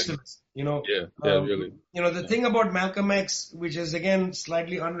internationalism. Really. The thing about Malcolm X, which is again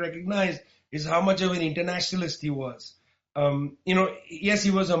slightly unrecognized, is how much of an internationalist he was. Yes,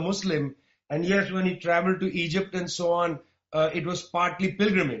 he was a Muslim, and yes, when he traveled to Egypt and so on, it was partly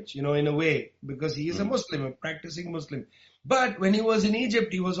pilgrimage, in a way, because he is a Muslim, a practicing Muslim. But when he was in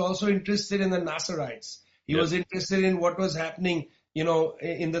Egypt, he was also interested in the Nasarites. He was interested in what was happening,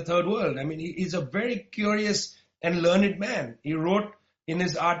 in the third world. I mean, he's a very curious and learned man. He wrote in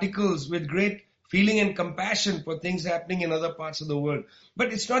his articles with great feeling and compassion for things happening in other parts of the world.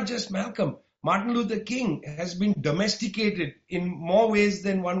 But it's not just Malcolm. Martin Luther King has been domesticated in more ways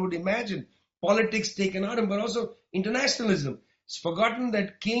than one would imagine. Politics taken out of him, but also internationalism. It's forgotten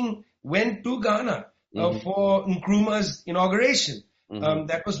that King went to Ghana for Nkrumah's inauguration.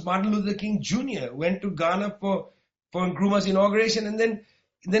 That was Martin Luther King Jr. went to Ghana for Nkrumah's inauguration, and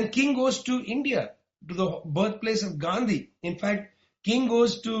then King goes to India, to the birthplace of Gandhi. In fact, King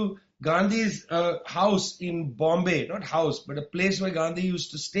goes to Gandhi's house in Bombay, not house, but a place where Gandhi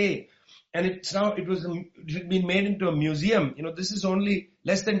used to stay. And it had been made into a museum. This is only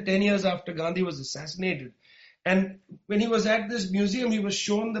less than 10 years after Gandhi was assassinated. And when he was at this museum, he was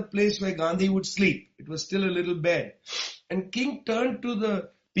shown the place where Gandhi would sleep. It was still a little bed. And King turned to the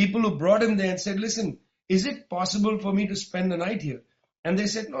people who brought him there and said, listen, is it possible for me to spend the night here? And they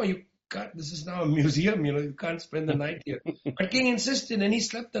said, no, you can't. This is now a museum, you can't spend the night here. But King insisted, and he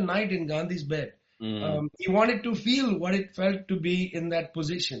slept the night in Gandhi's bed. He wanted to feel what it felt to be in that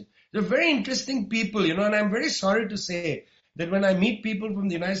position. They're very interesting people, and I'm very sorry to say that when I meet people from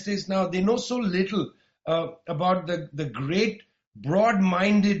the United States now, they know so little about the great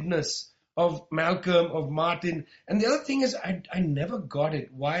broad-mindedness of Malcolm, of Martin. And the other thing is, I never got it,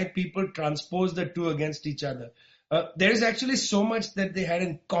 why people transpose the two against each other. There is actually so much that they had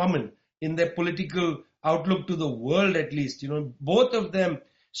in common in their political outlook to the world, at least. Both of them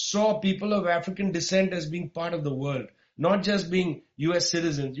saw people of African descent as being part of the world, not just being US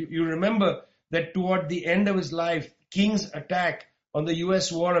citizens. You remember that toward the end of his life, King's attack on the US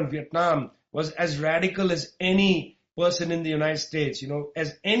war on Vietnam was as radical as any person in the United States,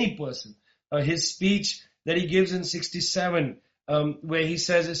 as any person. His speech that he gives in 67, where he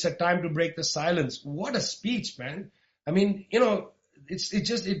says it's a time to break the silence. What a speech, man. I mean,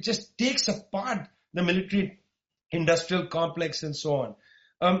 it just takes apart the military industrial complex and so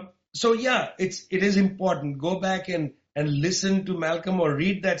on. So yeah, it is important. Go back and listen to Malcolm or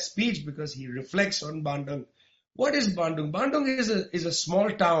read that speech because he reflects on Bandung. What is Bandung? Bandung is a small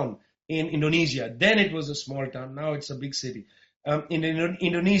town in Indonesia. Then it was a small town. Now it's a big city. In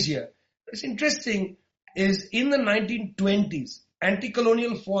Indonesia. What's interesting is in the 1920s,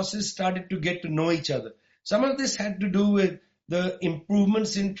 anti-colonial forces started to get to know each other. Some of this had to do with the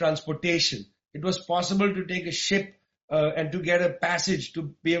improvements in transportation. It was possible to take a ship and to get a passage,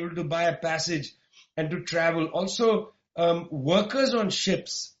 to be able to buy a passage and to travel. Also, workers on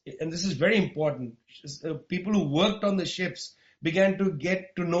ships, and this is very important, people who worked on the ships began to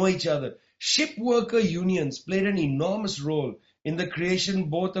get to know each other. Ship worker unions played an enormous role in the creation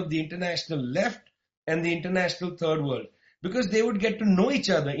both of the international left and the international third world, because they would get to know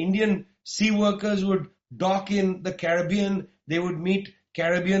each other. Indian sea workers would dock in the Caribbean, they would meet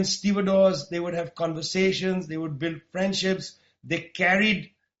Caribbean stevedores, they would have conversations, they would build friendships, they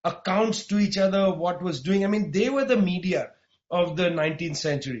carried accounts to each other of what was doing. I mean, they were the media of the 19th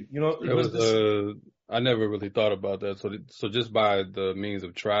century. I never really thought about that. So just by the means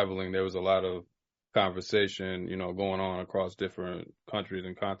of traveling, there was a lot of conversation, going on across different countries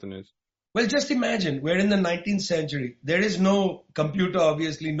and continents. Well, just imagine, we're in the 19th century. There is no computer,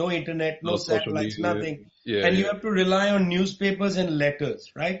 obviously, no internet, no satellites, nothing. And you have to rely on newspapers and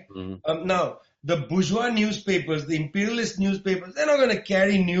letters, right? Mm-hmm. Now, the bourgeois newspapers, the imperialist newspapers, they're not going to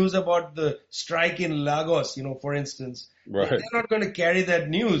carry news about the strike in Lagos, for instance. Right. They're not going to carry that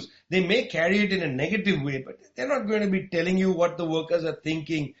news. They may carry it in a negative way, but they're not going to be telling you what the workers are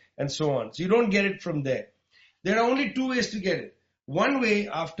thinking and so on. So you don't get it from there. There are only two ways to get it. One way,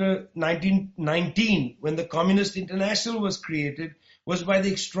 after 1919, when the Communist International was created, was by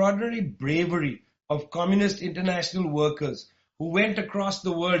the extraordinary bravery of Communist International workers who went across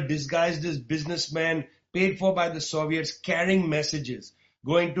the world disguised as businessmen, paid for by the Soviets, carrying messages,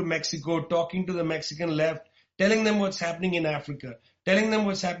 going to Mexico, talking to the Mexican left, telling them what's happening in Africa, telling them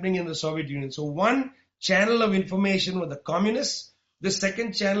what's happening in the Soviet Union. So one channel of information were the communists. The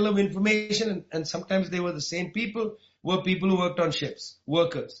second channel of information, and sometimes they were the same people, were people who worked on ships,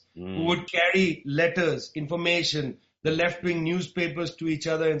 workers, who would carry letters, information, the left-wing newspapers to each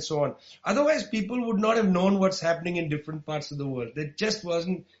other and so on. Otherwise, people would not have known what's happening in different parts of the world. There just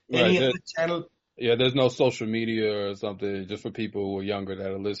wasn't any other channel. Yeah, there's no social media or something just for people who are younger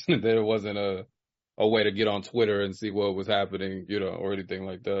that are listening. There wasn't a way to get on Twitter and see what was happening, or anything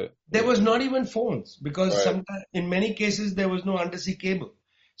like that. There was not even phones because in many cases there was no undersea cable.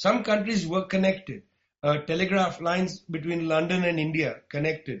 Some countries were connected. Telegraph lines between London and India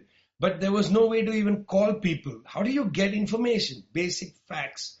connected. But there was no way to even call people. How do you get information? Basic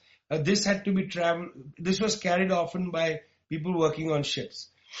facts. This had to be this was carried often by people working on ships.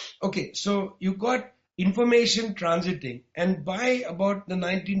 Okay, so you got information transiting, and by about the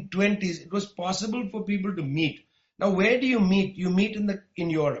 1920s, it was possible for people to meet. Now, where do you meet? You meet in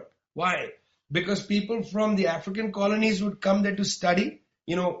Europe. Why? Because people from the African colonies would come there to study.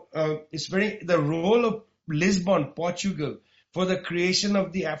 The role of Lisbon, Portugal, for the creation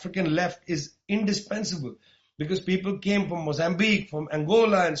of the African left is indispensable because people came from Mozambique, from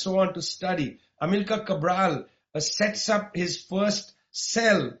Angola and so on to study. Amilcar Cabral sets up his first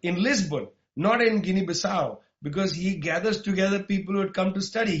cell in Lisbon, not in Guinea-Bissau, because he gathers together people who had come to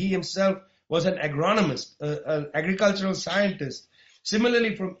study. He himself was an agronomist, an agricultural scientist.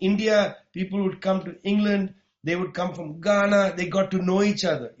 Similarly, from India, people would come to England. They would come from Ghana. They got to know each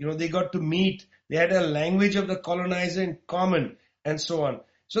other. They got to meet. They had a language of the colonizer in common and so on.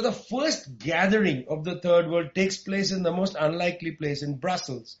 So the first gathering of the third world takes place in the most unlikely place, in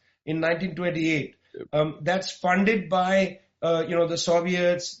Brussels, in 1928. That's funded by, the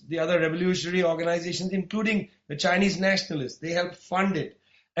Soviets, the other revolutionary organizations, including the Chinese nationalists. They helped fund it.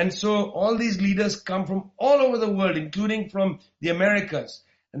 And so all these leaders come from all over the world, including from the Americas.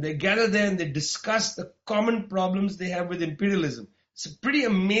 And they gather there and they discuss the common problems they have with imperialism. It's a pretty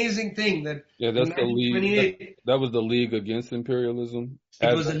amazing thing that Yeah, that's in the league. 1928, That was the League Against Imperialism.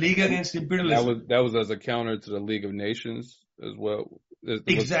 it was the League Against Imperialism. That was as a counter to the League of Nations as well.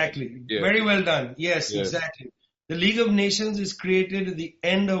 Exactly. Yeah. Very well done. Yes, exactly. The League of Nations is created at the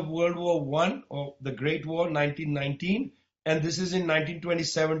end of World War I, or the Great War, 1919, and this is in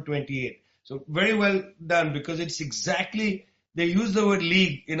 1927-28. So very well done, because it's exactly, they use the word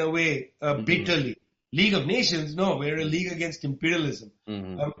league in a way bitterly. League of Nations, no, we're a league against imperialism.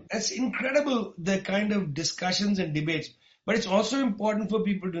 That's incredible, the kind of discussions and debates. But it's also important for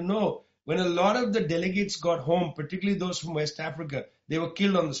people to know, when a lot of the delegates got home, particularly those from West Africa, they were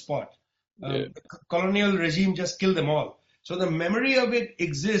killed on the spot. The colonial regime just killed them all. So the memory of it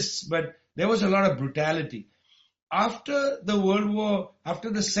exists, but there was a lot of brutality. After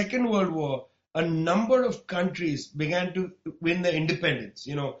the Second World War, a number of countries began to win their independence,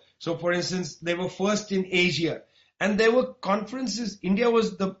 So for instance, they were first in Asia, and there were conferences. India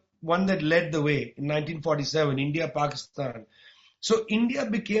was the one that led the way in 1947, India, Pakistan. So India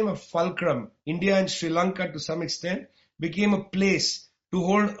became a fulcrum. India and Sri Lanka, to some extent, became a place to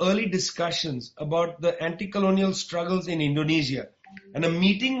hold early discussions about the anti-colonial struggles in Indonesia. And a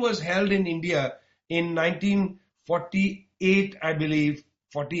meeting was held in India in 1948, I believe,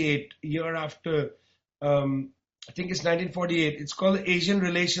 48, year after, I think it's 1948. It's called the Asian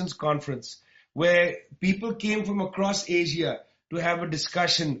Relations Conference, where people came from across Asia to have a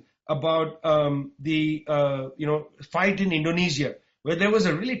discussion about the fight in Indonesia, where there was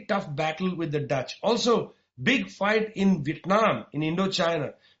a really tough battle with the Dutch. Also, big fight in Vietnam, in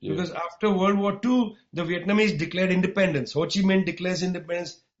Indochina, because after World War II, the Vietnamese declared independence. Ho Chi Minh declares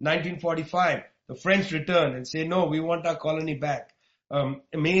independence 1945. The French return and say, no, we want our colony back.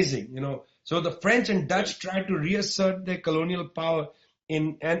 Amazing, So the French and Dutch tried to reassert their colonial power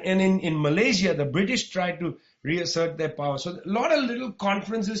in Malaysia, the British tried to reassert their power. So a lot of little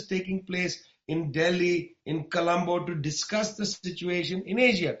conferences taking place in Delhi, in Colombo, to discuss the situation in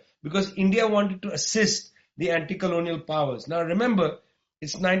Asia, because India wanted to assist the anti-colonial powers. Now remember,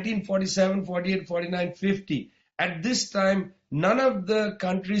 it's 1947, 48, 49, 50. At this time, none of the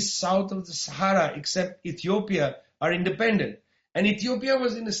countries south of the Sahara, except Ethiopia, are independent. And Ethiopia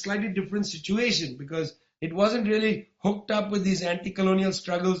was in a slightly different situation, because it wasn't really hooked up with these anti-colonial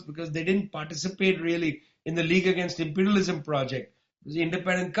struggles, because they didn't participate really in the League Against Imperialism project. It was an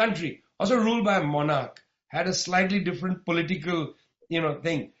independent country, also ruled by a monarch, had a slightly different political,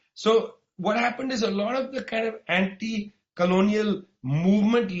 thing. So what happened is, a lot of the kind of anti-colonial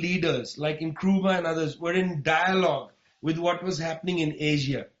movement leaders, like Nkrumah and others, were in dialogue with what was happening in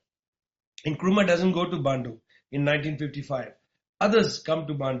Asia. Nkrumah doesn't go to Bandung in 1955. Others come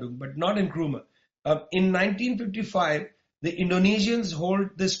to Bandung, but not Nkrumah. In 1955, the Indonesians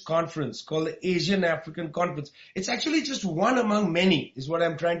hold this conference called the Asian African Conference. It's actually just one among many, is what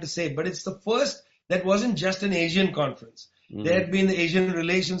I'm trying to say. But it's the first that wasn't just an Asian conference. There had been the Asian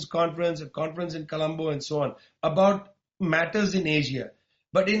Relations Conference, a conference in Colombo, and so on, about matters in Asia.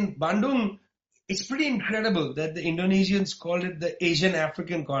 But in Bandung, it's pretty incredible that the Indonesians called it the Asian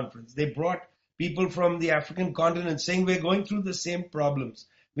African Conference. They brought people from the African continent saying, we're going through the same problems.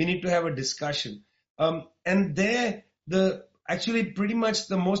 We need to have a discussion. And there, actually pretty much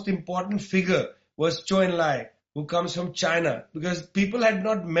the most important figure was Zhou Enlai, who comes from China, because people had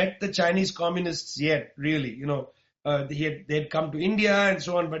not met the Chinese communists yet, really. They had come to India and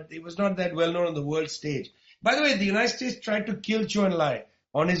so on, but it was not that well known on the world stage. By the way, the United States tried to kill Zhou Enlai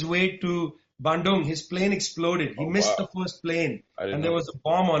on his way to Bandung. His plane exploded. He missed the first plane, and there was a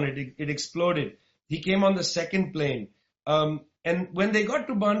bomb on it. It exploded. He came on the second plane. And when they got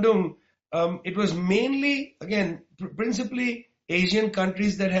to Bandung, it was mainly, again, principally Asian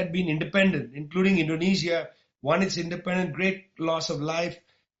countries that had been independent, including Indonesia, won its independence, great loss of life,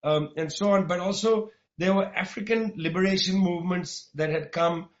 and so on. But also there were African liberation movements that had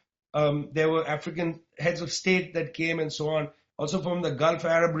come. There were African heads of state that came and so on, also from the Gulf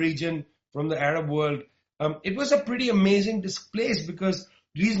Arab region, from the Arab world. It was a pretty amazing place, because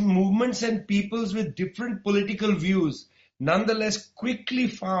these movements and peoples with different political views nonetheless quickly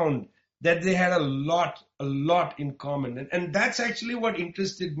found that they had a lot in common. And that's actually what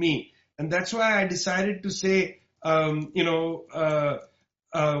interested me. And that's why I decided to say, who are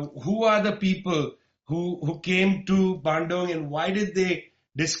the people who came to Bandung, and why did they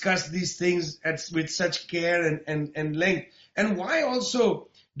discuss these things with such care and length? And why also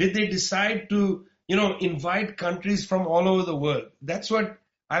did they decide to, invite countries from all over the world? That's what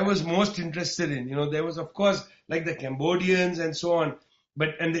I was most interested in. There was, of course, like the Cambodians and so on.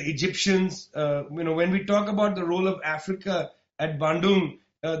 and the Egyptians, when we talk about the role of Africa at Bandung,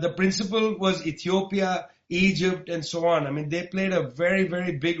 the principal was Ethiopia, Egypt, and so on. I mean, they played a very,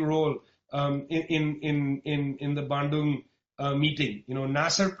 very big role in the Bandung meeting.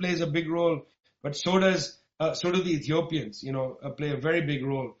 Nasser plays a big role, but so do the Ethiopians. Play a very big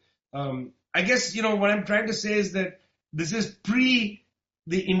role. I guess what I'm trying to say is that this is pre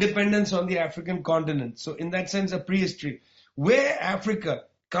the independence on the African continent. So in that sense, a prehistory. Where Africa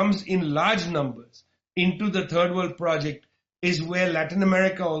comes in large numbers into the Third World Project is where Latin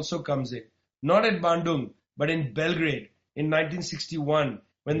America also comes in. Not at Bandung, but in Belgrade in 1961,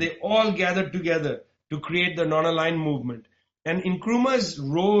 when they all gathered together to create the non-aligned movement. And Nkrumah's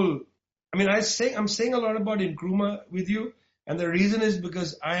role, I'm saying a lot about Nkrumah with you, and the reason is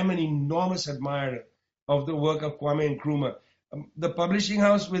because I am an enormous admirer of the work of Kwame Nkrumah. The publishing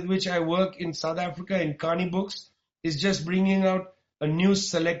house with which I work in South Africa, in Carney Books, is just bringing out a new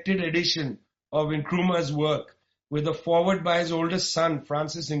selected edition of Nkrumah's work with a foreword by his oldest son,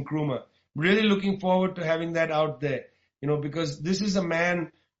 Francis Nkrumah. Really looking forward to having that out there, because this is a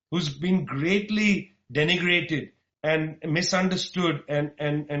man who's been greatly denigrated and misunderstood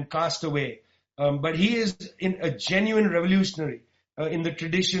and cast away. But he is a genuine revolutionary in the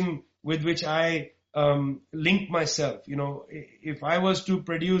tradition with which I link myself. If I was to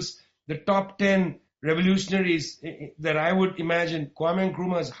produce the top 10 revolutionaries that I would imagine, Kwame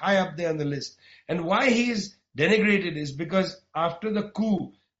Nkrumah is high up there on the list. And why he is denigrated is because after the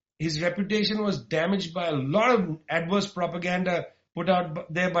coup, his reputation was damaged by a lot of adverse propaganda put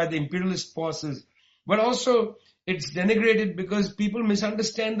out there by the imperialist forces. But also, it's denigrated because people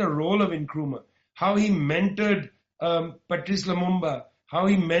misunderstand the role of Nkrumah, how he mentored Patrice Lumumba, how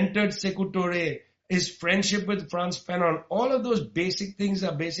he mentored Sékou Touré, his friendship with Frantz Fanon. All of those basic things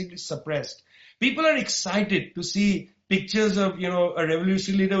are basically suppressed. People are excited to see pictures of, a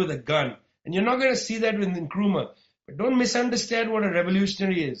revolutionary leader with a gun. And you're not going to see that with Nkrumah. But don't misunderstand what a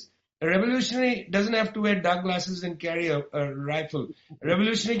revolutionary is. A revolutionary doesn't have to wear dark glasses and carry a rifle. A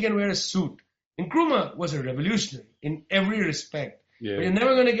revolutionary can wear a suit. Nkrumah was a revolutionary in every respect. Yeah. But you're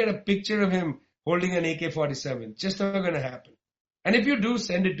never going to get a picture of him holding an AK-47. Just never going to happen. And if you do,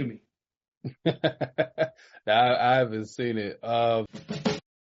 send it to me. I haven't seen it.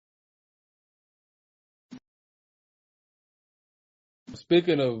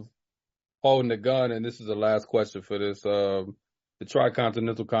 Speaking of holding the gun, and this is the last question for this, the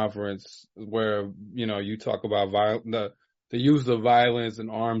Tricontinental Conference, where, you talk about the use of violence and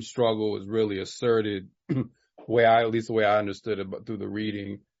armed struggle is really asserted, at least the way I understood it, but through the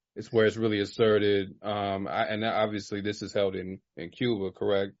reading, it's where it's really asserted. And obviously this is held in Cuba,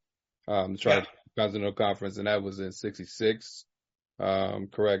 correct? The Tricontinental Conference, and that was in 1966,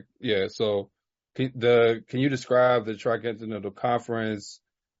 correct? Yeah. So can you describe the Tricontinental Conference,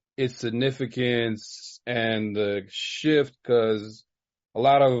 its significance, and the shift? Because a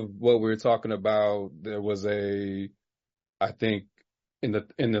lot of what we were talking about, there was I think in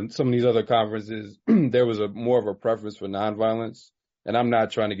some of these other conferences, there was more of a preference for nonviolence. And I'm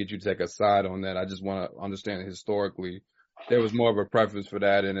not trying to get you to take a side on that. I just want to understand historically, there was more of a preference for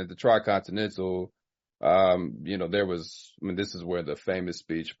that. And at the Tricontinental, there was, this is where the famous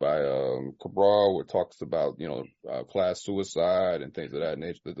speech by Cabral, where it talks about, class suicide and things of that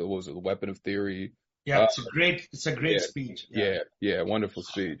nature. That was a weapon of theory. Yeah, it's a great speech. Yeah, wonderful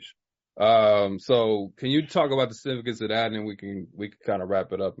speech. So can you talk about the significance of that, and then we can kind of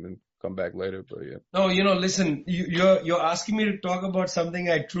wrap it up and come back later, but yeah. No, listen, you're asking me to talk about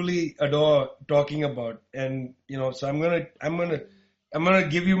something I truly adore talking about. And, so I'm going to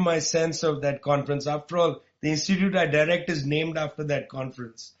give you my sense of that conference. After all, the institute I direct is named after that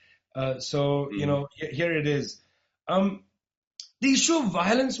conference. Here it is. The issue of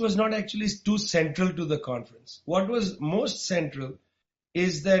violence was not actually too central to the conference. What was most central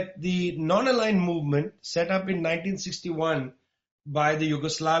is that the non-aligned movement set up in 1961 by the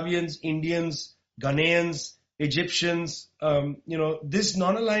Yugoslavians, Indians, Ghanaians, Egyptians, this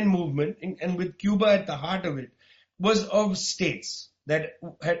non-aligned movement, and with Cuba at the heart of it, was of states that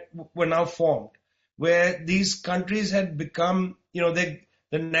were now formed, where these countries had become, the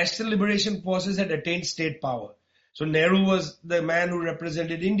National Liberation Forces had attained state power. So Nehru was the man who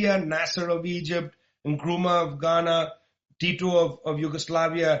represented India, Nasser of Egypt, Nkrumah of Ghana, Tito of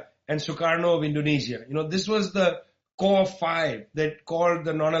Yugoslavia, and Sukarno of Indonesia. This was the core five that called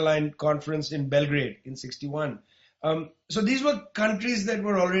the non-aligned conference in Belgrade in 1961. So these were countries that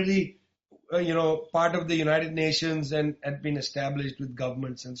were already, part of the United Nations and had been established with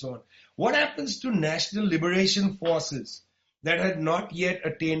governments and so on. What happens to national liberation forces that had not yet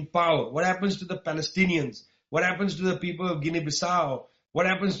attained power? What happens to the Palestinians? What happens to the people of Guinea-Bissau, What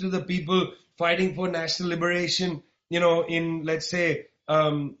happens to the people fighting for national liberation, in, let's say,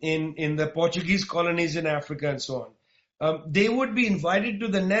 in the Portuguese colonies in Africa and so on? They would be invited to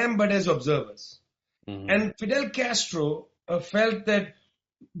the NAM, but as observers. Mm-hmm. And Fidel Castro felt that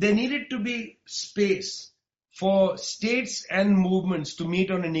there needed to be space for states and movements to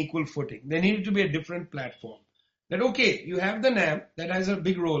meet on an equal footing. There needed to be a different platform. That, okay, you have the NAM, that has a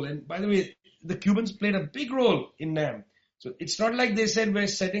big role. And by the way, the Cubans played a big role in NAM. So it's not like they said we're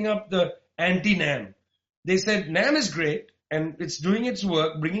setting up the anti-NAM. They said NAM is great and it's doing its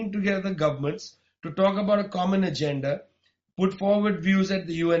work, bringing together governments to talk about a common agenda, put forward views at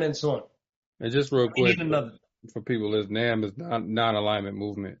the UN and so on. And just real quick, for people, NAM is non-alignment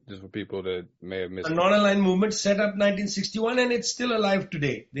movement, just for people that may have missed it. A non-aligned movement set up 1961 and it's still alive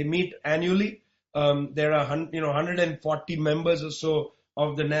today. They meet annually. There are 140 members or so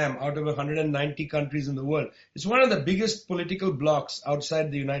of the NAM out of 190 countries in the world. It's one of the biggest political blocs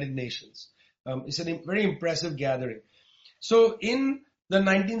outside the United Nations. It's a very impressive gathering. So in the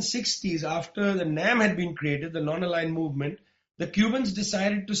 1960s, after the NAM had been created, the non-aligned movement, the Cubans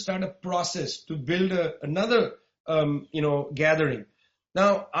decided to start a process to build another gathering.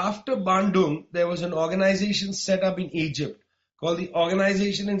 Now, after Bandung, there was an organization set up in Egypt called the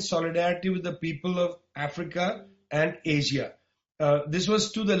Organization in Solidarity with the People of Africa and Asia. This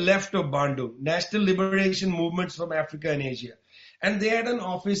was to the left of Bandung, National Liberation Movements from Africa and Asia. And they had an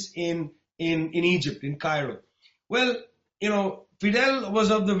office in Egypt, in Cairo. Well, Fidel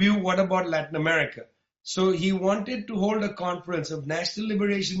was of the view, what about Latin America? So he wanted to hold a conference of national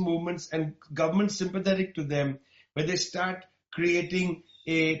liberation movements and governments sympathetic to them, where they start creating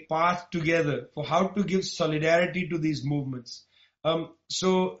a path together for how to give solidarity to these movements.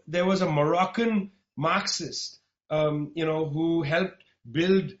 So there was a Moroccan Marxist, who helped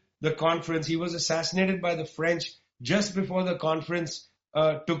build the conference. He was assassinated by the French just before the conference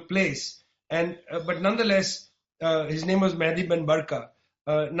took place. But nonetheless, his name was Mehdi Ben Barka.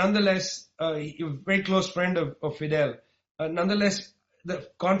 Nonetheless, he was a very close friend of Fidel. Nonetheless, the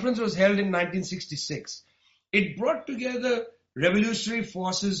conference was held in 1966. It brought together revolutionary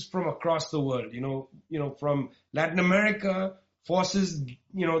forces from across the world, from Latin America, forces,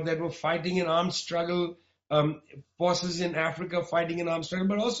 that were fighting an armed struggle, forces in Africa fighting an armed struggle,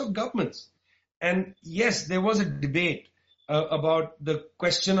 but also governments. And yes, there was a debate about the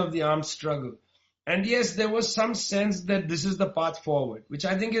question of the armed struggle. And yes, there was some sense that this is the path forward, which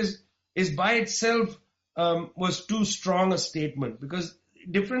I think is by itself was too strong a statement, because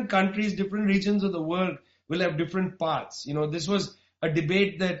different countries, different regions of the world will have different paths. This was a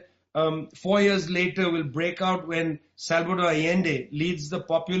debate that 4 years later will break out when Salvador Allende leads the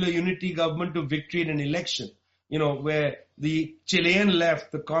Popular Unity government to victory in an election, where the Chilean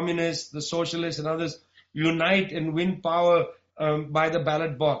left, the communists, the socialists and others unite and win power by the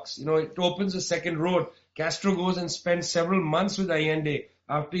ballot box. It opens a second road. Castro goes and spends several months with Allende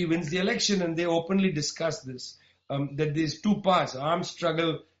after he wins the election, and they openly discuss this, that there's two paths, armed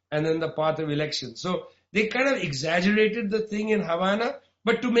struggle and then the path of election. So they kind of exaggerated the thing in Havana,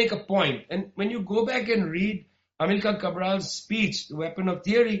 but to make a point. And when you go back and read Amilcar Cabral's speech, The Weapon of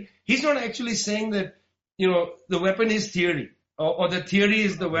Theory, he's not actually saying that, the weapon is theory or the theory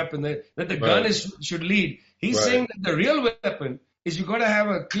is the weapon, that the gun should lead. He's saying that the real weapon is you got to have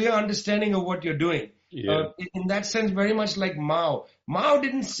a clear understanding of what you're doing. Yeah. In that sense, very much like Mao.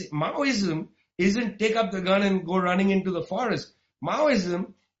 Maoism isn't take up the gun and go running into the forest.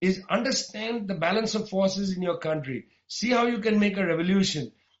 Maoism is understand the balance of forces in your country. See how you can make a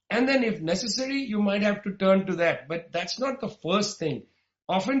revolution. And then if necessary, you might have to turn to that. But that's not the first thing.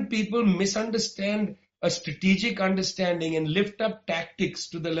 Often people misunderstand a strategic understanding and lift up tactics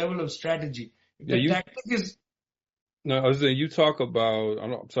to the level of strategy. No, I was saying, you talk about,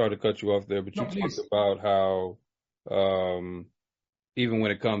 I'm sorry to cut you off there, but you talked about how even when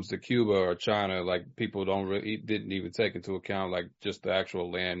it comes to Cuba or China, like people didn't even take into account like just the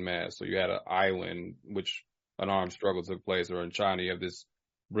actual land mass. So you had an island which an armed struggle took place, or in China you have this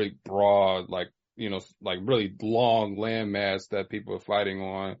really broad, like really long land mass that people are fighting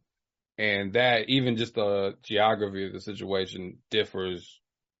on. And that even just the geography of the situation differs,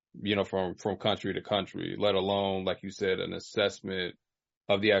 from country to country, let alone, like you said, an assessment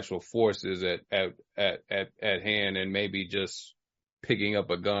of the actual forces at hand, and maybe just picking up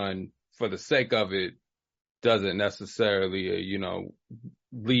a gun for the sake of it doesn't necessarily,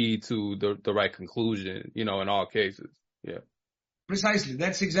 lead to the right conclusion, in all cases. Yeah. Precisely.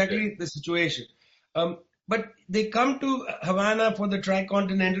 That's exactly the situation. But they come to Havana for the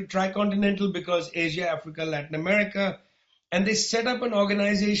tricontinental because Asia, Africa, Latin America, and they set up an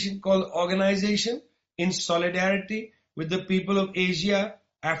organization called Organization in Solidarity with the people of Asia,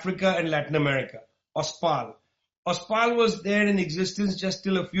 Africa, and Latin America, OSPAL. OSPAL was there in existence just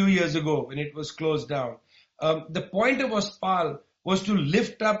till a few years ago when it was closed down. The point of OSPAL was to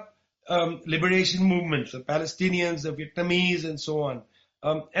lift up liberation movements, the Palestinians, the Vietnamese, and so on.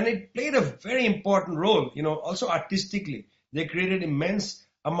 And it played a very important role, also artistically. They created immense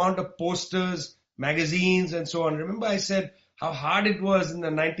amount of posters, magazines, and so on. Remember I said how hard it was in the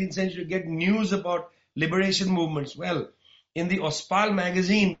 19th century to get news about liberation movements. Well, in the OSPAL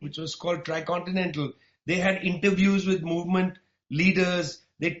magazine, which was called Tricontinental, they had interviews with movement leaders.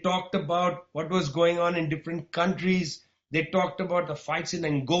 They talked about what was going on in different countries. They talked about the fights in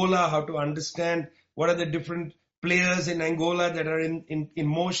Angola, how to understand what are the different players in Angola that are in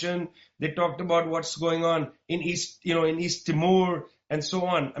motion. They talked about what's going on in East Timor and so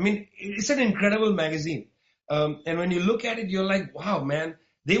on. I mean, it's an incredible magazine. And when you look at it, you're like, wow, man,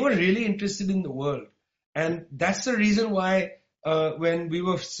 they were really interested in the world. And that's the reason why when we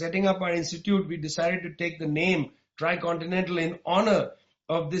were setting up our institute, we decided to take the name Tricontinental in honor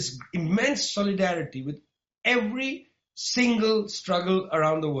of this immense solidarity with every single struggle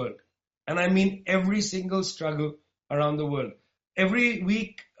around the world. And I mean every single struggle around the world. Every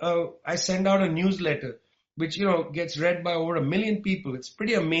week, I send out a newsletter, which, gets read by over 1 million people. It's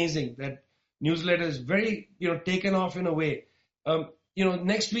pretty amazing that newsletter is very, taken off in a way.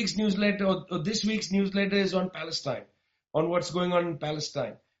 Next week's newsletter or this week's newsletter is on Palestine, on what's going on in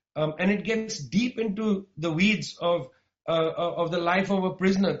Palestine. And it gets deep into the weeds of the life of a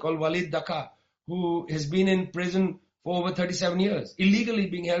prisoner called Walid Daka, who has been in prison for over 37 years, illegally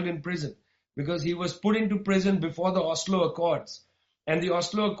being held in prison, because he was put into prison before the Oslo Accords. And the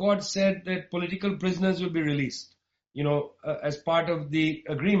Oslo Accords said that political prisoners will be released, as part of the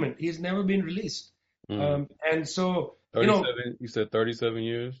agreement. He's never been released. And so, 37, you said 37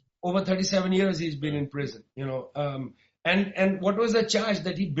 years? Over 37 years he's been in prison, And what was the charge?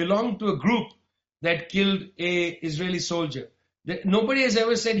 That he belonged to a group that killed a Israeli soldier. Nobody has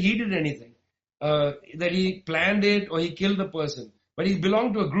ever said he did anything, that he planned it or he killed the person. But he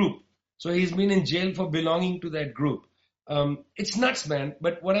belonged to a group. So he's been in jail for belonging to that group. It's nuts, man.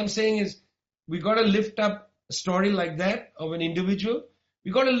 But what I'm saying is we got to lift up a story like that of an individual.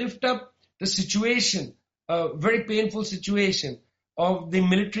 We got to lift up the situation, a very painful situation of the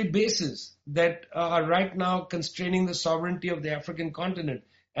military bases that are right now constraining the sovereignty of the African continent.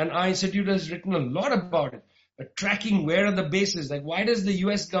 And our institute has written a lot about it, tracking where are the bases. Like, why does the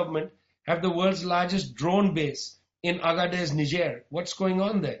US government have the world's largest drone base in Agadez, Niger? What's going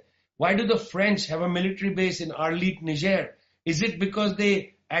on there? Why do the French have a military base in Arlit, Niger? Is it because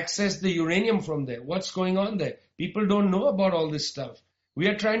they access the uranium from there? What's going on there? People don't know about all this stuff. We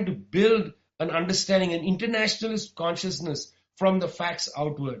are trying to build an understanding, an internationalist consciousness from the facts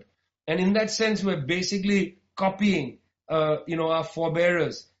outward. And in that sense, we're basically copying, our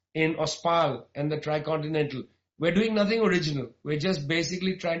forebearers in OSPAL and the Tricontinental. We're doing nothing original. We're just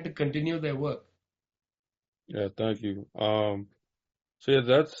basically trying to continue their work. Yeah, thank you. So yeah,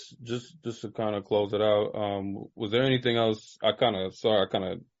 that's just to kind of close it out. Was there anything else? I kind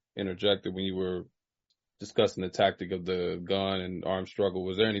of interjected when you were discussing the tactic of the gun and armed struggle.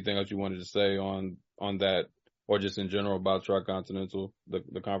 Was there anything else you wanted to say on that, or just in general about Tricontinental,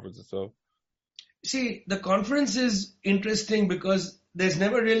 the conference itself? See, the conference is interesting because there's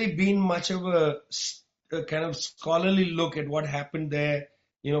never really been much of a kind of scholarly look at what happened there,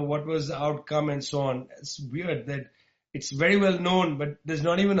 what was the outcome and so on. It's weird that it's very well known, but there's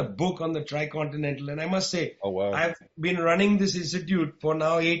not even a book on the Tricontinental. And I must say, oh, wow. I've been running this institute for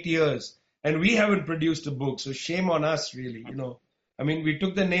now 8 years, and we haven't produced a book. So shame on us, really. I mean, we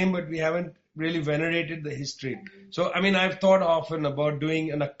took the name, but we haven't really venerated the history. So, I mean, I've thought often about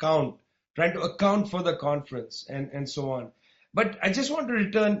doing an account, trying to account for the conference and so on. But I just want to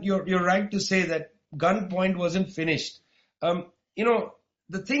return, you're right to say that gunpoint wasn't finished.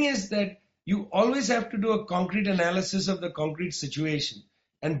 The thing is that you always have to do a concrete analysis of the concrete situation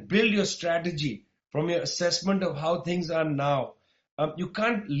and build your strategy from your assessment of how things are now. You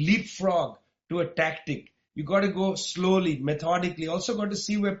can't leapfrog to a tactic. You got to go slowly, methodically. Also got to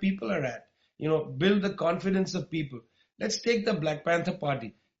see where people are at. Build the confidence of people. Let's take the Black Panther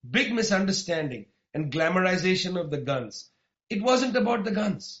Party. Big misunderstanding and glamorization of the guns. It wasn't about the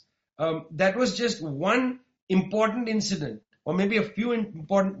guns. That was just one important incident, or maybe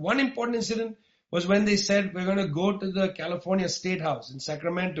one important incident was when they said we're going to go to the California State House in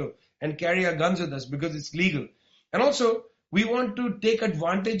Sacramento and carry our guns with us because it's legal. And also, we want to take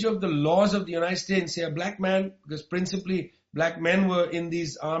advantage of the laws of the United States and say a black man, because principally black men were in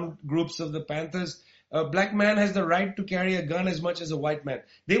these armed groups of the Panthers, a black man has the right to carry a gun as much as a white man.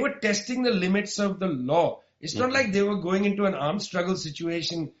 They were testing the limits of the law It's not like they were going into an armed struggle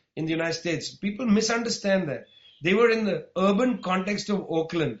situation in the United States. People misunderstand that. They were in the urban context of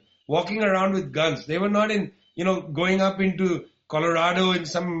Oakland, walking around with guns. They were not in, going up into Colorado in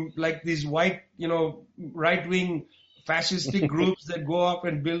some, like these white, right-wing fascistic groups that go up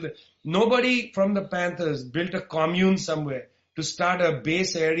and build. Nobody from the Panthers built a commune somewhere to start a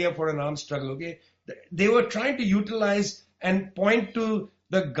base area for an armed struggle, okay? They were trying to utilize and point to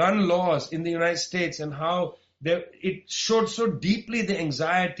the gun laws in the United States and how it showed so deeply the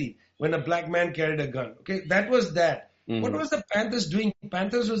anxiety when a black man carried a gun, okay? That was that. Mm-hmm. What was the Panthers doing?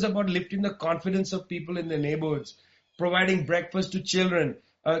 Panthers was about lifting the confidence of people in their neighborhoods, providing breakfast to children,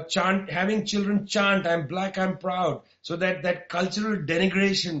 having children chant, I'm black, I'm proud, so that cultural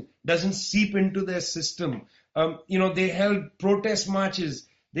denigration doesn't seep into their system. They held protest marches.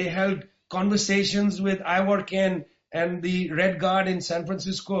 They held conversations with Ivor Ken and the Red Guard in San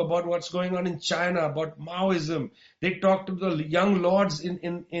Francisco about what's going on in China, about Maoism. They talked to the young lords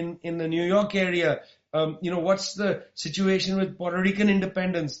in the New York area. What's the situation with Puerto Rican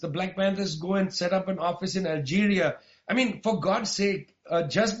independence? The Black Panthers go and set up an office in Algeria. I mean, for God's sake,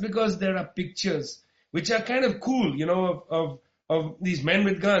 just because there are pictures, which are kind of cool, of these men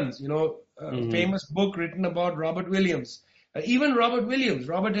with guns, famous book written about Robert Williams. Even Robert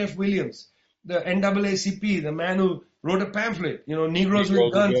F. Williams, the NAACP, the man who wrote a pamphlet, Negroes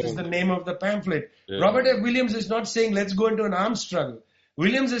with Guns is the name of the pamphlet. Yeah. Robert F. Williams is not saying let's go into an armed struggle.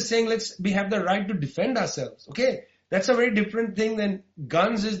 Williams is saying we have the right to defend ourselves. Okay, that's a very different thing than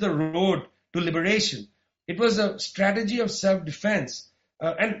guns is the road to liberation. It was a strategy of self-defense.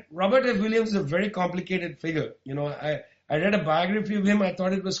 And Robert F. Williams is a very complicated figure. I read a biography of him. I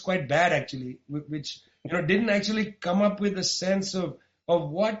thought it was quite bad, actually, which, didn't actually come up with a sense of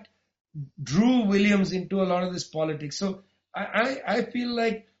what drew Williams into a lot of this politics. So I feel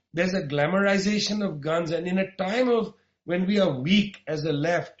like there's a glamorization of guns. And in a time of when we are weak as a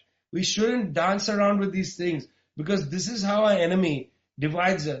left, we shouldn't dance around with these things, because this is how our enemy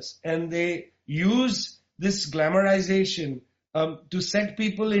divides us. And they use this glamorization to set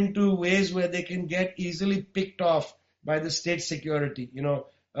people into ways where they can get easily picked off by the state security.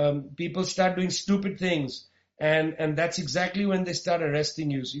 People start doing stupid things, and that's exactly when they start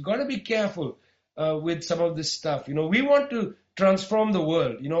arresting you. So you got to be careful with some of this stuff. We want to transform the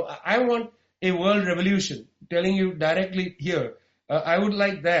world. I want a world revolution, telling you directly here. I would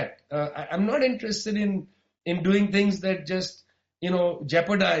like that. I'm not interested in doing things that just,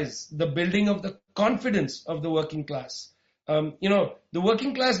 jeopardize the building of the confidence of the working class. The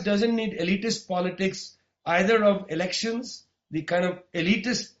working class doesn't need elitist politics, either of elections, the kind of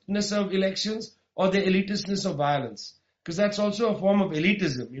elitistness of elections, or the elitistness of violence. Because that's also a form of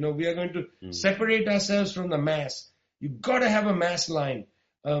elitism. We are going to separate ourselves from the mass. You've got to have a mass line.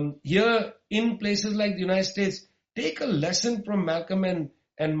 Here in places like the United States, take a lesson from Malcolm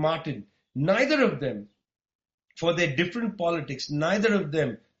and Martin. Neither of them, for their different politics, neither of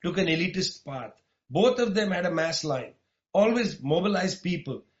them took an elitist path. Both of them had a mass line. Always mobilize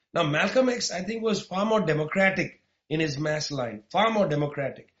people. Now, Malcolm X, I think, was far more democratic in his mass line, far more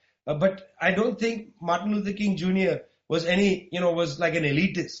democratic. But I don't think Martin Luther King Jr. was was like an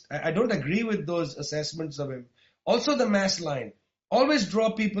elitist. I don't agree with those assessments of him. Also, the mass line. Always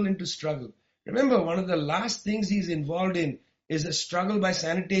draw people into struggle. Remember, one of the last things he's involved in is a struggle by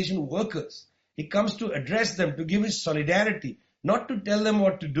sanitation workers. He comes to address them, to give his solidarity, not to tell them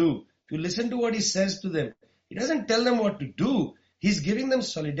what to do. If you listen to what he says to them, he doesn't tell them what to do. He's giving them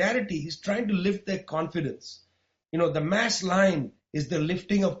solidarity. He's trying to lift their confidence. The mass line is the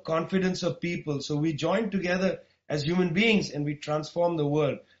lifting of confidence of people. So we join together as human beings and we transform the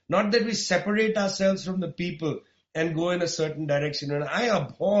world. Not that we separate ourselves from the people and go in a certain direction. And I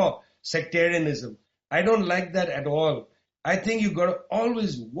abhor sectarianism. I don't like that at all. I think you've got to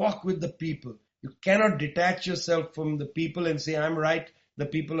always walk with the people. You cannot detach yourself from the people and say, I'm right, the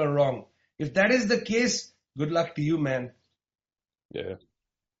people are wrong. If that is the case, good luck to you, man. Yeah.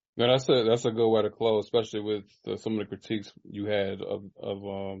 No, that's a good way to close, especially with some of the critiques you had of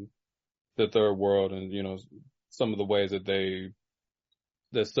the third world and, some of the ways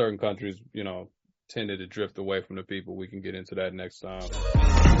that certain countries, tended to drift away from the people. We can get into that next time.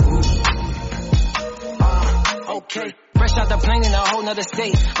 Okay. Fresh out the plane in a whole nother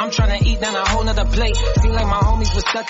state. I'm trying to eat down a whole nother plate. Seem like my homies was stuck